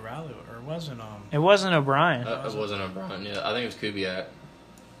 Wasn't O'Reilly or wasn't It wasn't O'Brien. It wasn't O'Brien. Yeah, I think it was Kubiak.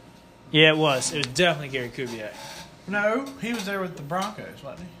 Yeah, it was. It was definitely Gary Kubiak. No, he was there with the Broncos,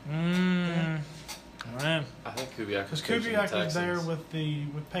 wasn't he? Yeah. I think Kubiak. Because Kubiak was there with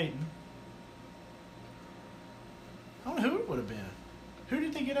Peyton. I don't know who it would have been. Who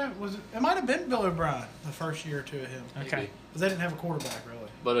did they get out? It might have been Bill O'Brien the first year or two of him. Okay. Because they didn't have a quarterback really.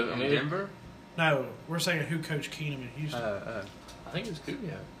 But I mean, Denver. No, we're saying who coached Keenum in Houston. I think it was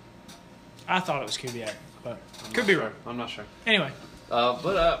Kubiak. I thought it was Kubiak, but could be wrong. I'm not sure. Anyway.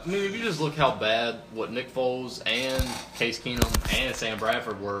 But I mean, if you just look how bad what Nick Foles and Case Keenum and Sam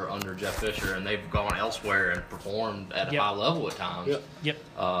Bradford were under Jeff Fisher, and they've gone elsewhere and performed at a high level at times. Yep.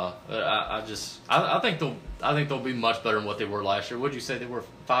 I think they'll be much better than what they were last year. Would you say they were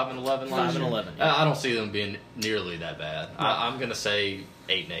 5-11 last year? 5-11. Yeah. I don't see them being nearly that bad. No. I'm going to say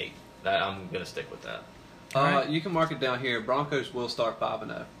 8-8. I'm going to stick with that. Right. You can mark it down here. Broncos will start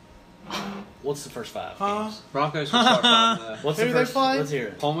 5-0. What's the first 5 games? Broncos will start 5-0. What's Who the they first? play? Let's hear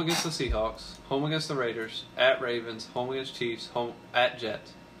it. Home against the Seahawks, home against the Raiders, at Ravens, home against Chiefs, home at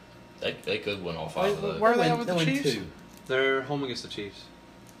Jets. They could win all 5 of those. Where are they at with They'll the win Chiefs? 2. They're home against the Chiefs.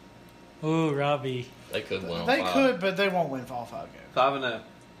 Ooh, Robbie. They could win all 5. They could, but they won't win all 5 games. 5-0.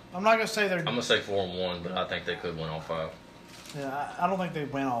 I'm not going to say they're. I'm going to say 4-1, but I think they could win all 5. Yeah, I don't think they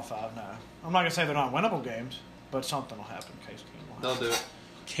win all 5. No, I'm not going to say they're not winnable games, but something will happen. Case Keenum. They'll do it.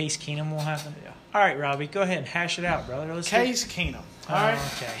 Case Keenum will happen. Yeah. All right, Robbie, go ahead and hash it out, brother. Let's Case Keenum. All right.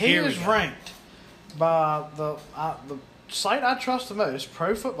 Okay, He here we is go. ranked by the site I trust the most,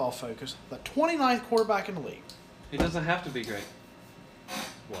 Pro Football Focus, the 29th quarterback in the league. He doesn't have to be great.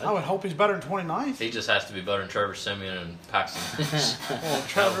 What? I would hope he's better than 29th. He just has to be better than Trevor Siemian and Paxton. Well, I don't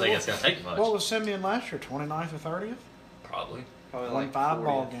Trevor, think it's going to take much. what was Simeon last year? 29th or 30th? Probably. Probably Won like 5 40th.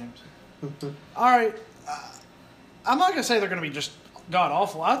 ball games. All right. I'm not going to say they're going to be just god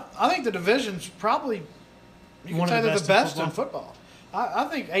awful. I think the division's probably, you can One of say the they're the best best in in football. I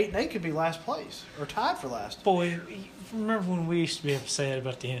think 8-8 could be last place or tied for last. Boy, remember when we used to be able to say that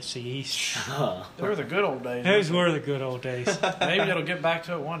about the NFC East? They were the good old days. Those were the good old days. Maybe it'll get back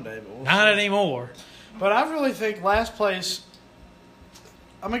to it one day, but we'll Not see. anymore. But I really think last place,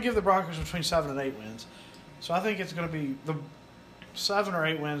 I'm going to give the Broncos between 7 and 8 wins. So I think it's going to be 7 or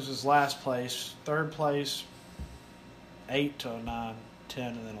 8 wins is last place. Third place, 8 to 9, 10,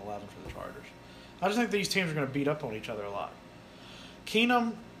 and then 11 for the Chargers. I just think these teams are going to beat up on each other a lot.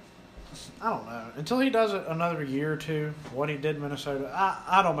 Keenum, I don't know. Until he does it another year or two, what he did in Minnesota,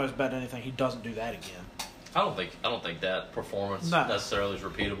 I'd almost bet anything he doesn't do that again. I don't think that performance necessarily is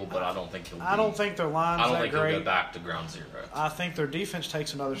repeatable, but I don't think he'll. I don't think their line's I don't that think great. he'll go back to ground zero. I think their defense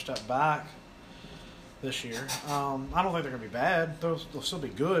takes another step back this year. I don't think they're going to be bad. They'll still be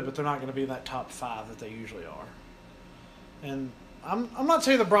good, but they're not going to be in that top 5 that they usually are. And I'm not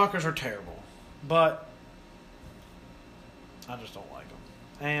saying the Broncos are terrible, but I just don't like them.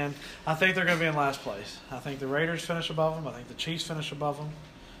 And I think they're going to be in last place. I think the Raiders finish above them. I think the Chiefs finish above them.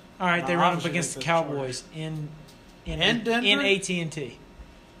 All right, they run up obviously against the think the Cowboys in Denver? AT&T.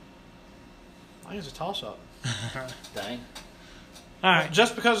 I think it's a toss-up. Dang. All right,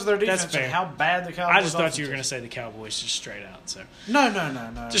 Just because of their defense That's fair. and how bad the Cowboys I just thought you were going to offense say the Cowboys just straight out. So is.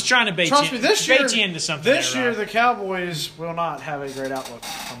 No. just trying to bait Trust you, me, this year, bait you into something. This there, year, Rob. the Cowboys will not have a great outlook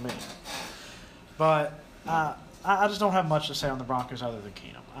on me. But I just don't have much to say on the Broncos other than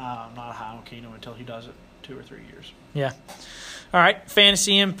Keenum. I'm not high on Keenum until he does it 2 or 3 years. Yeah. All right,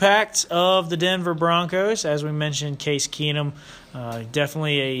 fantasy impact of the Denver Broncos. As we mentioned, Case Keenum,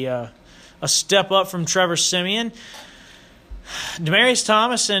 definitely a step up from Trevor Siemian. Demaryius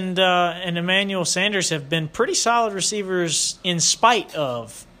Thomas and Emmanuel Sanders have been pretty solid receivers in spite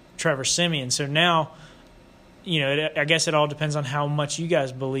of Trevor Siemian. So now, I guess it all depends on how much you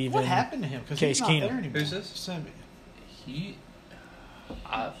guys believe What in happened to him? Because Case he's not Keenum. there anymore. Who's this? Simeon. He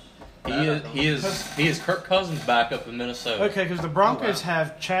is Kirk Cousins back up in Minnesota. Okay, because the Broncos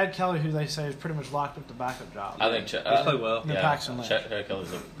have Chad Kelly, who they say has pretty much locked up the backup job. I think He's played well. Yeah, Paxton Lynch. Chad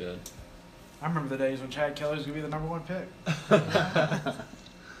Kelly's looked good. I remember the days when Chad Kelly was going to be the number 1 pick.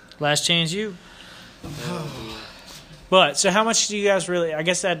 Last chance you. But, so how much do you guys really – I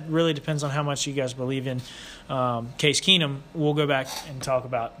guess that really depends on how much you guys believe in Case Keenum. We'll go back and talk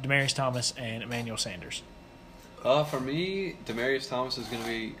about Demaryius Thomas and Emmanuel Sanders. For me, Demaryius Thomas is going to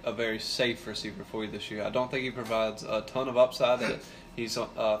be a very safe receiver for you this year. I don't think he provides a ton of upside. He's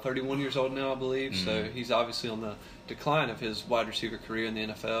 31 years old now, I believe, so he's obviously on the decline of his wide receiver career in the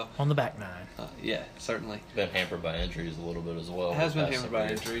NFL. On the back 9. Yeah, certainly. Been hampered by injuries a little bit as well. Has been the past hampered by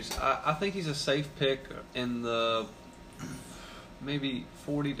several years. injuries. I think he's a safe pick in the maybe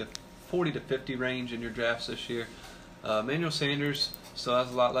 40 to 50 range in your drafts this year. Emmanuel Sanders still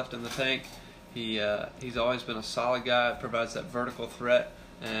has a lot left in the tank. He's always been a solid guy. Provides that vertical threat.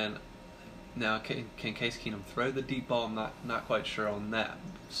 And now, can Case Keenum throw the deep ball? I'm not quite sure on that.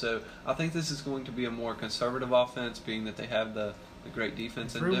 So I think this is going to be a more conservative offense, being that they have the great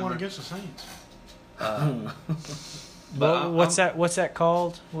defense in Threw Denver. one against the Saints. Well, what's that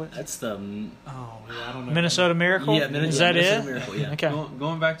called? What? That's the Oh, yeah, I don't know. Minnesota Miracle? Yeah, Is that Minnesota it? Miracle, yeah. Okay.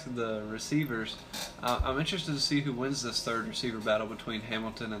 Going back to the receivers, I'm interested to see who wins this third receiver battle between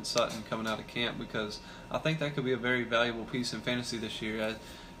Hamilton and Sutton coming out of camp, because I think that could be a very valuable piece in fantasy this year.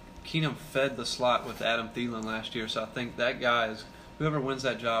 Keenum fed the slot with Adam Thielen last year, so I think that guy whoever wins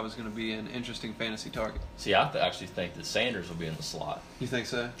that job is going to be an interesting fantasy target. See, I actually think that Sanders will be in the slot. You think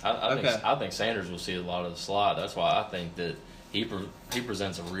so? I think Sanders will see a lot of the slot. That's why I think that he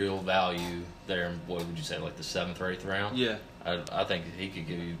presents a real value there in, what would you say, like the 7th or 8th round? Yeah. I think he could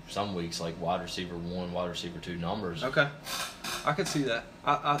give you some weeks like wide receiver 1, wide receiver 2 numbers. Okay. I could see that.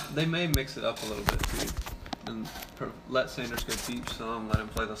 They may mix it up a little bit too, and let Sanders go deep some, let him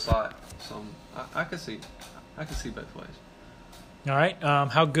play the slot some. I could see both ways. All right.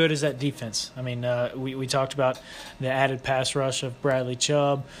 How good is that defense? I mean, we talked about the added pass rush of Bradley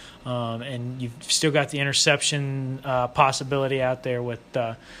Chubb, and you've still got the interception possibility out there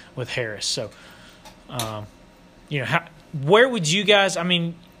with Harris. So, where would you guys? I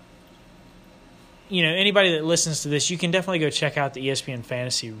mean, anybody that listens to this, you can definitely go check out the ESPN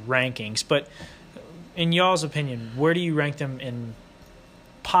Fantasy rankings. But in y'all's opinion, where do you rank them in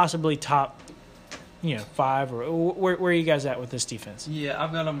possibly top? 5 or where are you guys at with this defense? Yeah,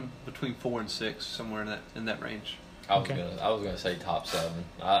 I've got them between 4 and 6, somewhere in that range. I was gonna say top 7.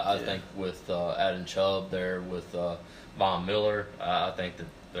 I think with adding Chubb there with Von Miller, I think that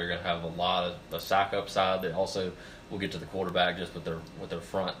they're gonna have a lot of a sack upside. They also will get to the quarterback just with their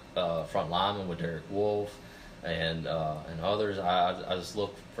front linemen with Derek Wolfe and others. I just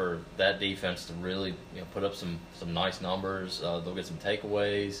look for that defense to really put up some nice numbers. They'll get some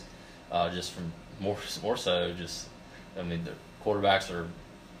takeaways just from. More so, just the quarterbacks are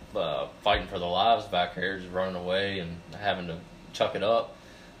fighting for their lives back here, just running away and having to chuck it up.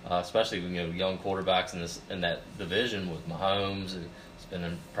 Especially young quarterbacks in that division with Mahomes, who's been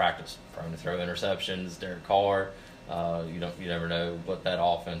in practice trying to throw interceptions. Derek Carr, You never know what that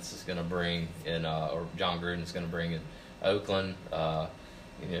offense is going to bring or John Gruden is going to bring in Oakland.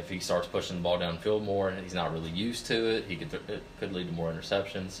 If he starts pushing the ball downfield more and he's not really used to it, it could lead to more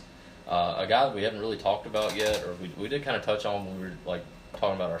interceptions. A guy that we haven't really talked about yet, or we did kind of touch on when we were like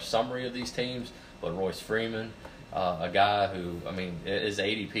talking about our summary of these teams, but Royce Freeman, a guy who, his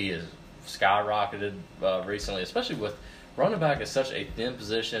ADP has skyrocketed recently, especially with running back is such a thin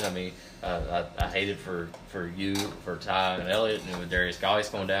position. I hate it for you, for Ty and Elliott, and with Darius Geis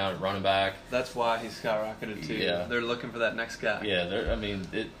going down at running back. That's why he's skyrocketed too. Yeah. They're looking for that next guy. Yeah,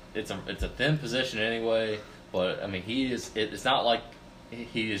 it's a thin position anyway, but it's not like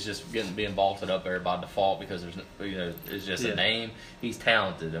he is just being vaulted up there by default because it's just a name. He's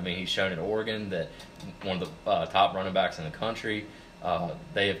talented. He's shown at Oregon that one of the top running backs in the country.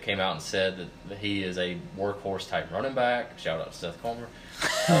 They have came out and said that he is a workhorse type running back. Shout out to Seth Comer.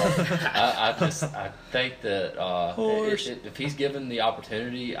 I think that if he's given the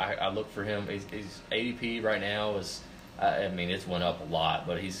opportunity, I look for him. His ADP right now is, it's went up a lot,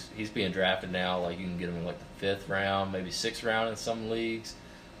 but he's being drafted now. Like you can get him in like the 5th round, maybe 6th round in some leagues.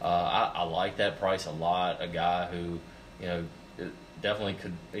 I like that price a lot. A guy who definitely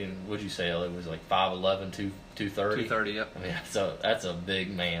could. Would you say it was like 5'11", 230? 230, yep. So that's a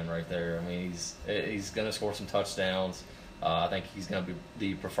big man right there. He's going to score some touchdowns. I think he's going to be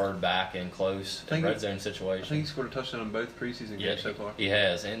the preferred back in close red zone situation. I think he scored a touchdown in both preseason games so far. He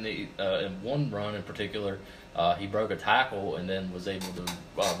has, and in one run in particular, he broke a tackle and then was able to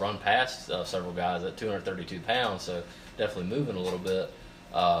run past several guys at 232 pounds. So definitely moving a little bit.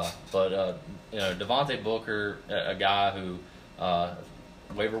 But Devontae Booker, a guy who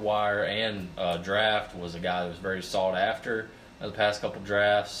waiver wire and draft was a guy that was very sought after in the past couple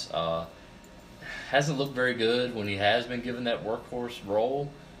drafts. Hasn't looked very good when he has been given that workhorse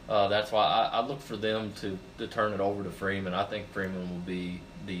role. That's why I look for them to turn it over to Freeman. I think Freeman will be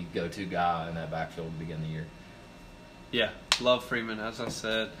the go-to guy in that backfield to begin the year. Yeah, love Freeman. As I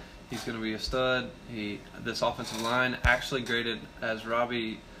said, he's going to be a stud. This offensive line actually graded, as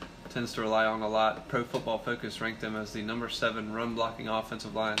Robbie tends to rely on a lot. Pro Football Focus ranked him as the number 7 run-blocking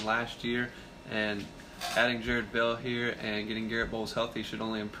offensive line last year, and adding Jared Bell here and getting Garrett Bowles healthy should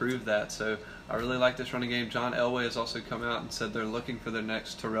only improve that. So I really like this running game. John Elway has also come out and said they're looking for their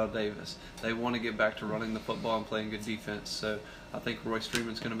next Terrell Davis. They want to get back to running the football and playing good defense. So I think Royce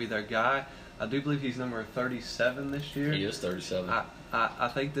Freeman's going to be their guy. I do believe he's number 37 this year. He is 37.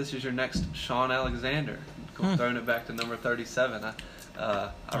 I think this is your next Sean Alexander, throwing it back to number 37.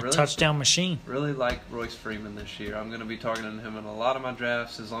 I really touchdown machine. Really like Royce Freeman this year. I'm going to be targeting him in a lot of my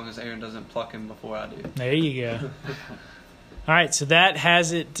drafts as long as Aaron doesn't pluck him before I do. There you go. All right, so that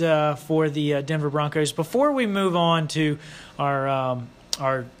has it for the Denver Broncos. Before we move on to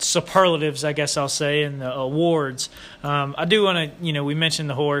our superlatives, I guess I'll say, and the awards, I do want to, we mentioned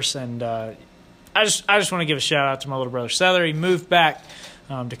the horse, and I just want to give a shout out to my little brother Sether. He moved back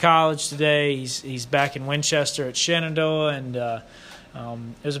to college today. He's back in Winchester at Shenandoah, and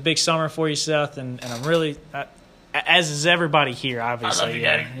it was a big summer for you, Seth, and I'm really, as is everybody here, obviously. I love you,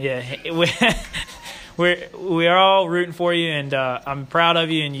 Daddy. Yeah. We are all rooting for you, and I'm proud of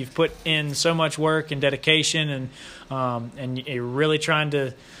you. And you've put in so much work and dedication, and you're really trying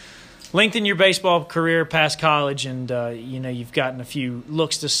to lengthen your baseball career past college. And you've gotten a few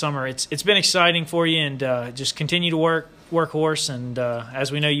looks this summer. It's been exciting for you, and just continue to workhorse, and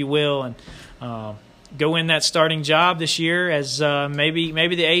as we know you will, and go win that starting job this year as maybe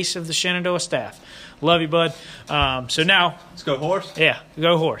the ace of the Shenandoah staff. Love you, bud. So now let's go horse. Yeah,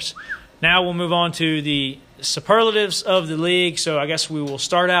 go horse. Now we'll move on to the superlatives of the league. So I guess we will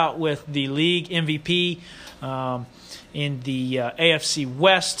start out with the league MVP in the AFC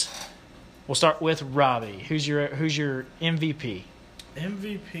West. We'll start with Robbie. Who's your MVP?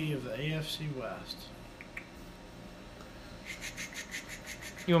 MVP of the AFC West.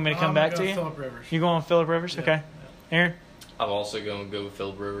 You want me to come back to you? Phillip Rivers. You going Phillip Rivers? Yeah. Okay. Aaron? I'm also going to go with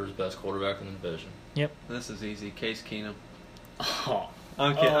Phillip Rivers, best quarterback in the division. Yep. This is easy. Case Keenum. Oh.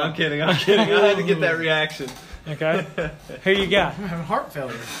 I'm kidding. I had to get that reaction. Okay. Who you got? I'm having heart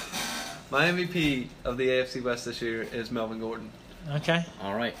failure. My MVP of the AFC West this year is Melvin Gordon. Okay.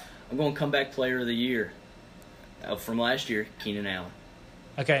 All right. I'm going comeback player of the year from last year, Keenan Allen.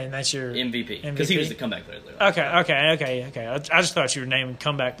 Okay, and that's your MVP. Because he was the comeback player of the year. Okay. I just thought you were naming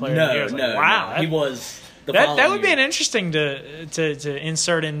comeback player of the year. No. Wow. He was the that would be year. an interesting to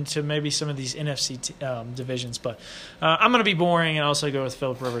insert into maybe some of these NFC divisions. But I'm going to be boring and also go with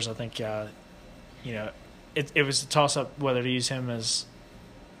Phillip Rivers. I think, it was a toss-up whether to use him as,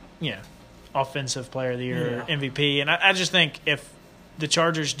 offensive player of the year or MVP. And I just think if the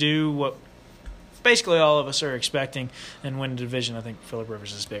Chargers do what basically all of us are expecting and win the division. I think Phillip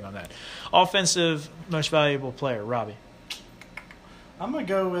Rivers is big on that. Offensive most valuable player, Robbie. I'm gonna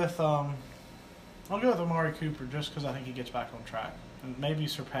go with I'll go with Amari Cooper just because I think he gets back on track and maybe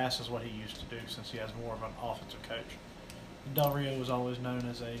surpasses what he used to do since he has more of an offensive coach. Del Rio was always known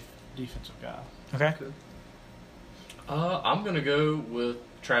as a defensive guy. Okay. I'm gonna go with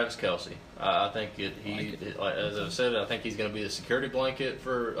Travis Kelce. I think as I've said, I think he's going to be the security blanket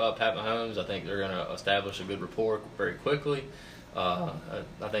for Pat Mahomes. I think they're going to establish a good rapport very quickly. I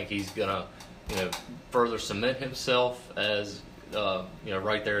think he's going to, further cement himself as,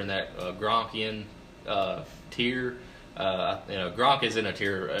 right there in that Gronkian tier. Gronk is in a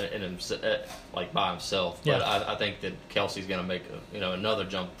tier like by himself, but yeah. I think that Kelsey's going to make another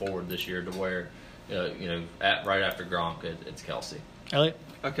jump forward this year to where right after Gronk it's Kelce. Elliot.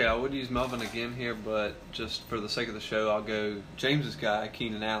 Okay, I would use Melvin again here, but just for the sake of the show, I'll go James's guy,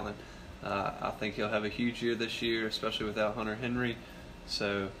 Keenan Allen. I think he'll have a huge year this year, especially without Hunter Henry.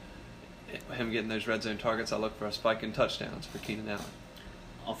 So him getting those red zone targets, I look for a spike in touchdowns for Keenan Allen.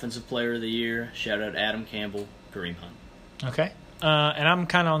 Offensive Player of the Year, shout out Adam Campbell, Kareem Hunt. Okay. And I'm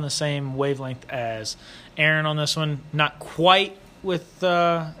kind of on the same wavelength as Aaron on this one. Not quite with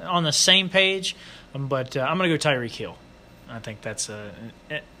on the same page, but I'm going to go Tyreek Hill. I think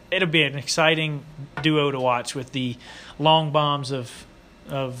it'll be an exciting duo to watch with the long bombs of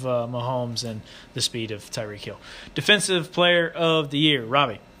Mahomes and the speed of Tyreek Hill. Defensive Player of the Year,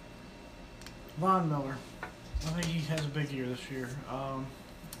 Robbie. Von Miller. I think he has a big year this year.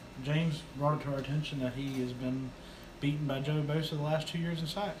 James brought it to our attention that he has been beaten by Joey Bosa the last 2 years in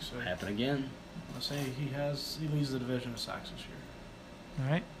sacks. So happen again. I say he leads the division of sacks this year. All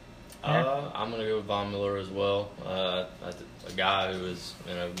right. I'm going to go with Von Miller as well. A guy who is,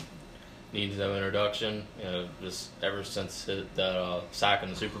 needs no introduction. Just ever since that sack in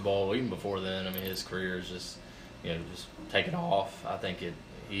the Super Bowl, even before then, his career is just taking off. I think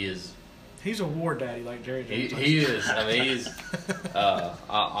he is. He's a war daddy like Jerry Jones. He is. He's.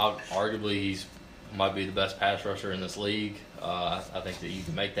 Arguably, might be the best pass rusher in this league. I think that you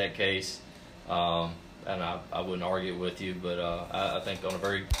can make that case. And I wouldn't argue with you, but I think on a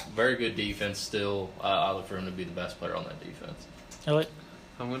very, very good defense still, I look for him to be the best player on that defense. Elliot?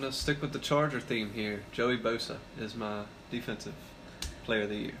 I'm going to stick with the Charger theme here. Joey Bosa is my defensive player of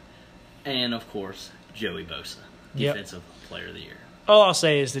the year. And, of course, Joey Bosa, defensive player of the year. All I'll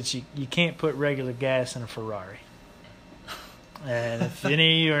say is that you can't put regular gas in a Ferrari. And if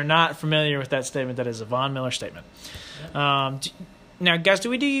any of you are not familiar with that statement, that is a Von Miller statement. Now, guys, do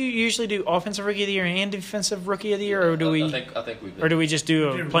we usually do offensive rookie of the year and defensive rookie of the year, or do we? I think we. Or do we just do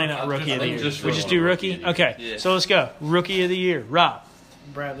a plain out rookie of the year? We just do rookie. Okay, yeah. So let's go rookie of the year. Rob.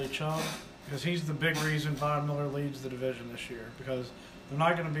 Bradley Chubb, because he's the big reason Von Miller leads the division this year. Because they're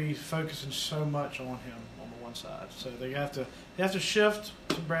not going to be focusing so much on him on the one side, so they have to shift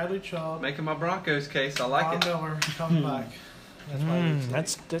to Bradley Chubb. Making my Broncos case, I like it. Von Miller coming back.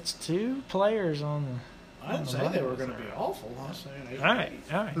 That's two players on the. I didn't say they were going to be awful. I was saying all right.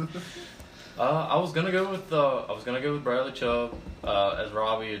 I was gonna go with Bradley Chubb, as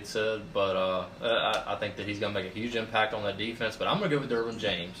Robbie had said, but I think that he's gonna make a huge impact on that defense. But I'm gonna go with Derwin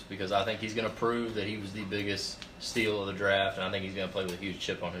James because I think he's gonna prove that he was the biggest steal of the draft, and I think he's gonna play with a huge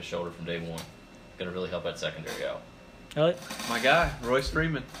chip on his shoulder from day one. Gonna really help that secondary out. Elliot? My guy, Royce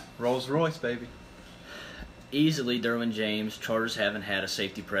Freeman, Rolls Royce, baby. Easily, Derwin James. Chargers haven't had a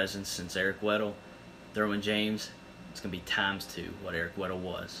safety presence since Eric Weddle. Derwin James, it's going to be ×2 what Eric Weddle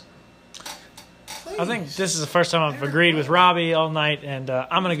was. I think this is the first time I've agreed with Robbie all night, and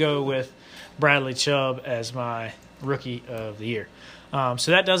I'm going to go with Bradley Chubb as my rookie of the year.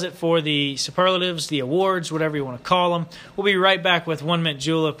 So that does it for the superlatives, the awards, whatever you want to call them. We'll be right back with 1 Mint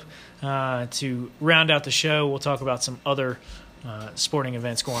Julep to round out the show. We'll talk about some other sporting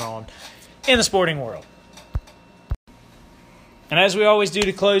events going on in the sporting world. And as we always do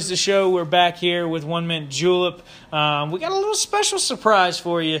to close the show, we're back here with 1 Mint Julep. We got a little special surprise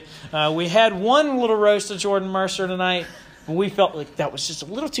for you. We had one little roast of Jordan Mercer tonight, but we felt like that was just a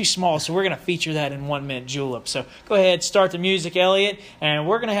little too small, so we're going to feature that in 1 Mint Julep. So go ahead, start the music, Elliot, and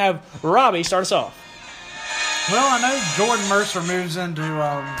we're going to have Robbie start us off. Well, I know Jordan Mercer moves into,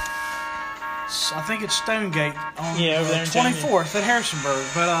 I think it's Stonegate on the 24th at Harrisonburg.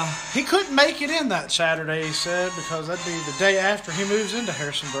 But he couldn't make it in that Saturday, he said, because that'd be the day after he moves into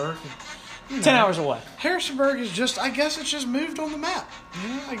Harrisonburg. And, 10 hours away. Harrisonburg is just, I guess it's just moved on the map.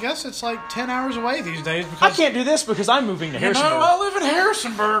 I guess it's like 10 hours away these days. Because, I can't do this because I'm moving to Harrisonburg. I live in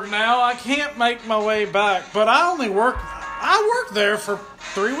Harrisonburg now. I can't make my way back. But I work there for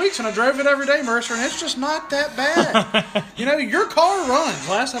 3 weeks and I drove it every day, Mercer, and it's just not that bad. Your car runs.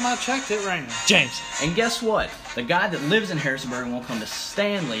 Last time I checked, it ran. James. And guess what? The guy that lives in Harrisonburg and won't come to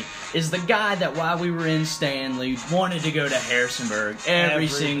Stanley is the guy that while we were in Stanley wanted to go to Harrisonburg every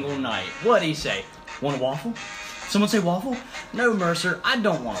single night. What'd he say? Want a waffle? Someone say waffle? No, Mercer, I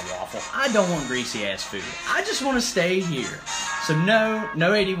don't want a waffle. I don't want greasy-ass food. I just want to stay here. So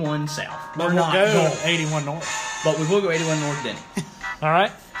no 81 South. But we'll go 81 North. But we will go 81 North then. All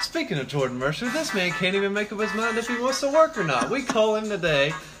right. Speaking of Jordan Mercer, this man can't even make up his mind if he wants to work or not. We call him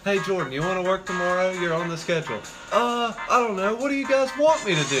today. Hey, Jordan, you want to work tomorrow? You're on the schedule. I don't know. What do you guys want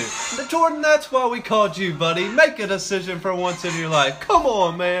me to do? Jordan, that's why we called you, buddy. Make a decision for once in your life. Come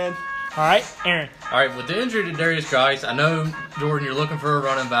on, man. All right, Aaron. All right, with the injury to Darius Geis, I know, Jordan, you're looking for a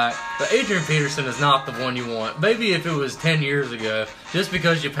running back, but Adrian Peterson is not the one you want. Maybe if it was 10 years ago, just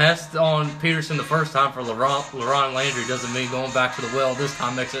because you passed on Peterson the first time for LaRon Landry doesn't mean going back to the well this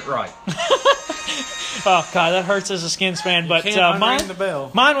time makes it right. Oh, God, that hurts as a Skins fan. But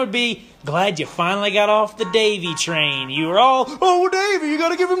mine would be, glad you finally got off the Davey train. You were all, oh, Davey, you got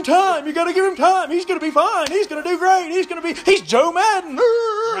to give him time. You got to give him time. He's going to be fine. He's going to do great. He's Joe Madden.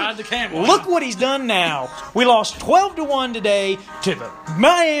 Ride the camel. Look what he's done now. We lost 12-1 today to the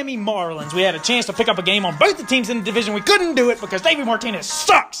Miami Marlins. We had a chance to pick up a game on both the teams in the division. We couldn't do it because Davey Martinez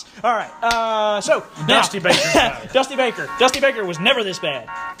sucks. All right. So Dusty Baker. Dusty Baker. Dusty Baker was never this bad.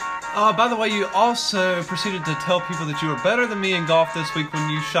 By the way, you also proceeded to tell people that you were better than me in golf this week when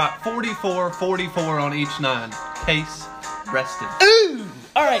you shot 44-44 on each 9. Case rested. Ooh!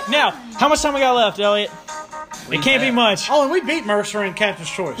 All right, now, how much time we got left, Elliot? It can't be much. Oh, and we beat Mercer in Captain's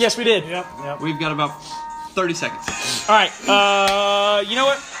Choice. Yes, we did. Yep. We've got about 30 seconds. All right, you know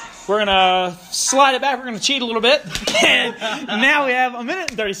what? We're going to slide it back. We're going to cheat a little bit. And now we have a minute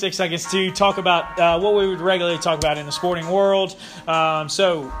and 36 seconds to talk about what we would regularly talk about in the sporting world.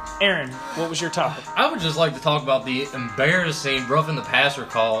 So, Aaron, what was your topic? I would just like to talk about the embarrassing roughing the passer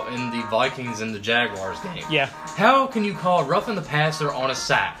call in the Vikings and the Jaguars game. Yeah. How can you call roughing the passer on a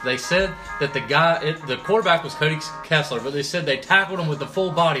sack? They said that the quarterback was Cody Kessler, but they said they tackled him with the full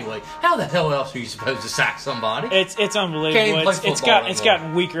body weight. How the hell else are you supposed to sack somebody? It's unbelievable. It's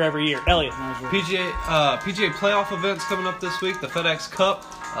gotten weaker every year. Elliot. PGA playoff events coming up this week. The FedEx Cup.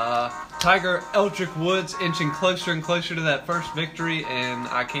 Tiger Eldrick Woods inching closer and closer to that first victory, and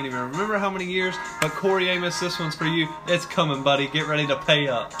I can't even remember how many years. But Corey Amos, this one's for you. It's coming, buddy. Get ready to pay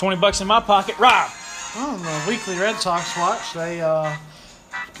up. $20 in my pocket. Rob. On the weekly Red Sox watch, they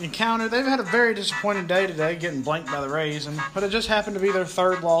they've had a very disappointing day today, getting blanked by the Rays, but it just happened to be their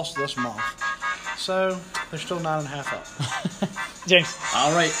third loss this month. So they're still 9.5 up. James.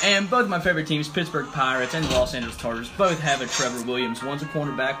 All right, and both my favorite teams, Pittsburgh Pirates and the Los Angeles Chargers, both have a Trevor Williams. One's a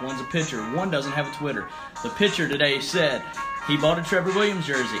cornerback, one's a pitcher. One doesn't have a Twitter. The pitcher today said he bought a Trevor Williams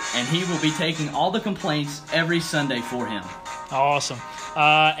jersey, and he will be taking all the complaints every Sunday for him. Awesome.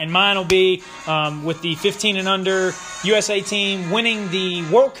 And mine will be with the 15 and under USA team winning the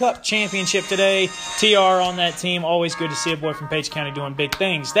World Cup championship today. TR on that team. Always good to see a boy from Page County doing big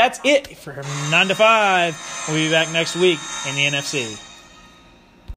things. That's it for 9 to 5. We'll be back next week in the NFC.